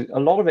 particularly, a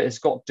lot of it has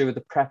got to do with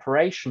the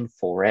preparation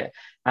for it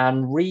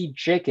and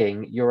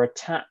rejigging your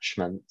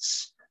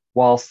attachments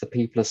whilst the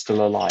people are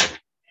still alive.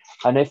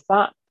 And if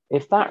that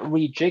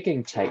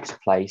rejigging takes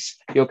place,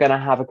 you're going to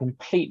have a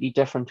completely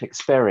different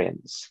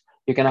experience.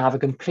 You're going to have a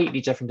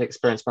completely different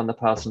experience when the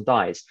person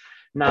dies.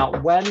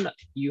 Now, when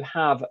you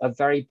have a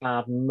very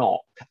bad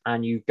knock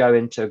and you go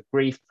into a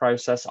grief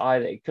process,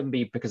 either it can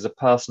be because a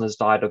person has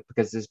died or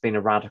because there's been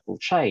a radical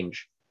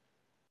change.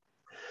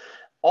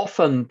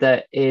 Often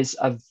there is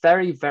a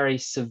very, very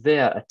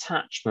severe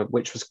attachment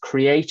which was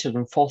created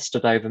and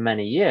fostered over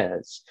many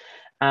years.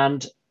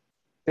 And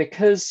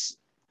because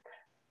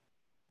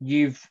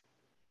you've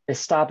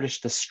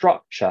established the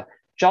structure,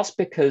 just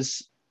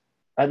because,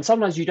 and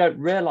sometimes you don't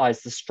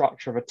realize the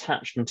structure of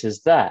attachment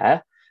is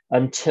there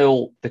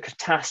until the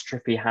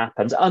catastrophe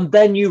happens. And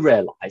then you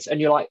realize, and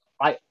you're like,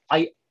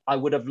 I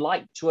would have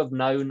liked to have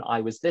known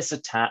I was this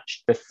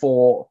attached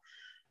before.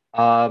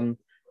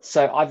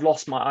 So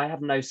I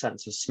have no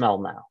sense of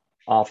smell now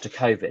after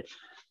COVID.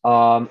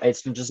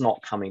 It's just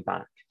not coming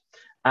back.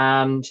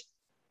 And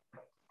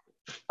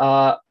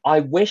I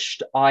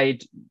wished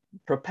I'd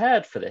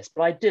prepared for this,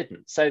 but I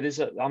didn't. So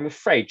I'm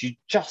afraid you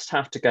just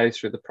have to go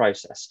through the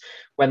process.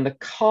 When the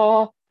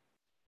car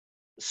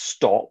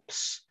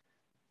stops,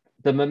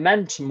 the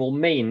momentum will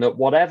mean that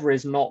whatever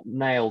is not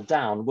nailed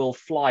down will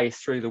fly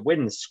through the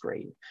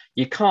windscreen.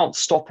 You can't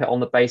stop it on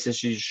the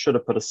basis you should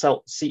have put a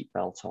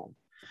seatbelt on.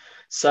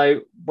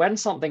 So when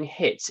something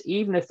hits,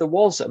 even if there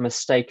was a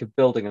mistake of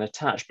building an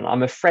attachment,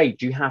 I'm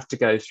afraid you have to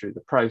go through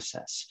the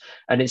process.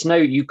 And it's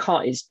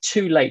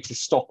too late to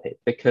stop it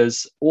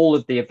because all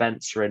of the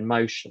events are in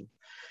motion.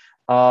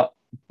 But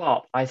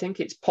I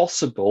think it's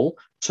possible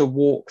to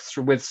walk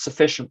through with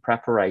sufficient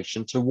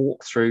preparation to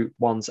walk through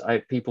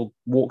people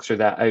walk through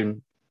their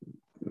own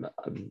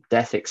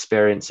death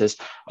experiences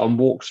and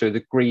walk through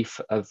the grief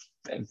of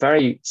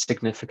very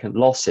significant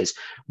losses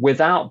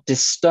without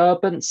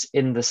disturbance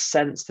in the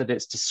sense that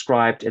it's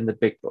described in the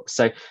big book.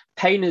 So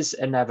pain is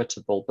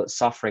inevitable, but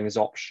suffering is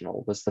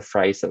optional was the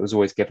phrase that was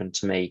always given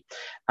to me.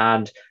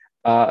 And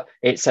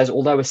it says,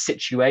 although a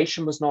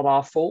situation was not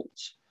our fault,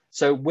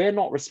 so we're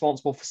not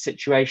responsible for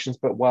situations,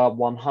 but we're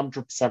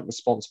 100%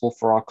 responsible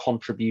for our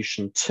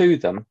contribution to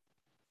them.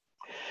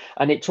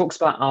 And it talks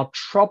about our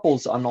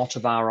troubles are not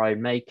of our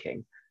own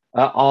making,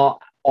 are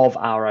of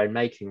our own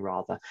making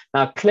rather.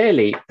 Now,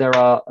 clearly there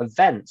are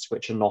events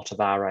which are not of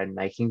our own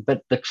making,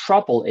 but the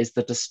trouble is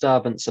the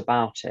disturbance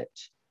about it.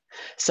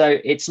 So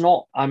it's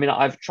not,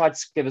 I've tried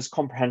to give as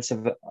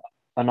comprehensive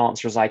an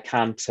answer as I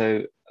can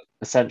to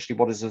essentially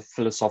what is a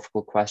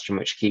philosophical question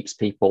which keeps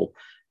people,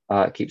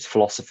 keeps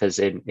philosophers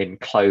in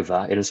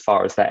clover, in as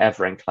far as they're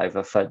ever in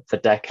clover for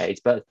decades.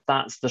 But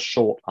that's the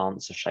short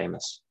answer,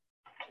 Seamus.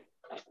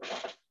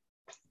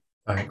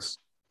 Thanks.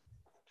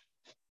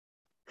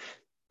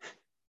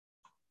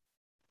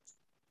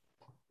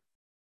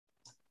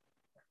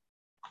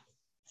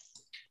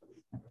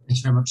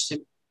 Thanks very much,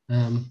 Tim.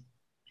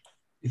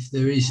 If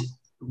there is,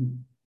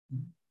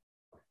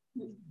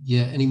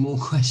 any more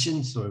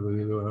questions? Sorry,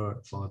 we were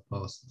at 5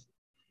 past.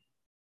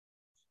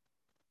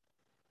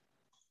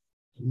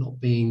 Not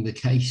being the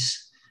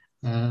case,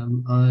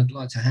 I'd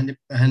like to hand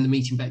the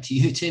meeting back to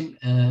you, Tim,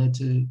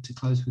 to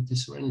close with the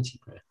Serenity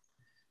Prayer.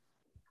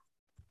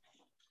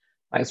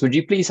 Thanks. Would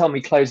you please help me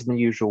close in the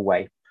usual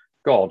way?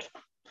 God,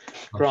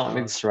 grant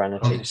me the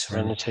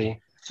serenity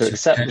to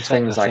accept the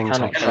things I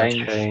cannot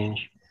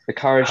change, the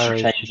courage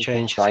to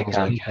change the things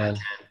I can,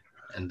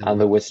 and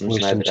the wisdom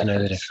to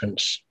know the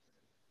difference.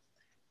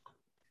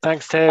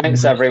 Thanks, Tim.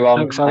 Thanks,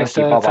 everyone. Thanks, Thank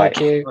you. Alistair. Bye-bye. Thank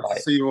you. Bye.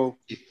 See you all.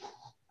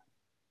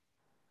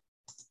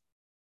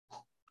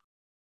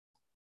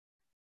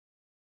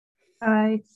 Bye.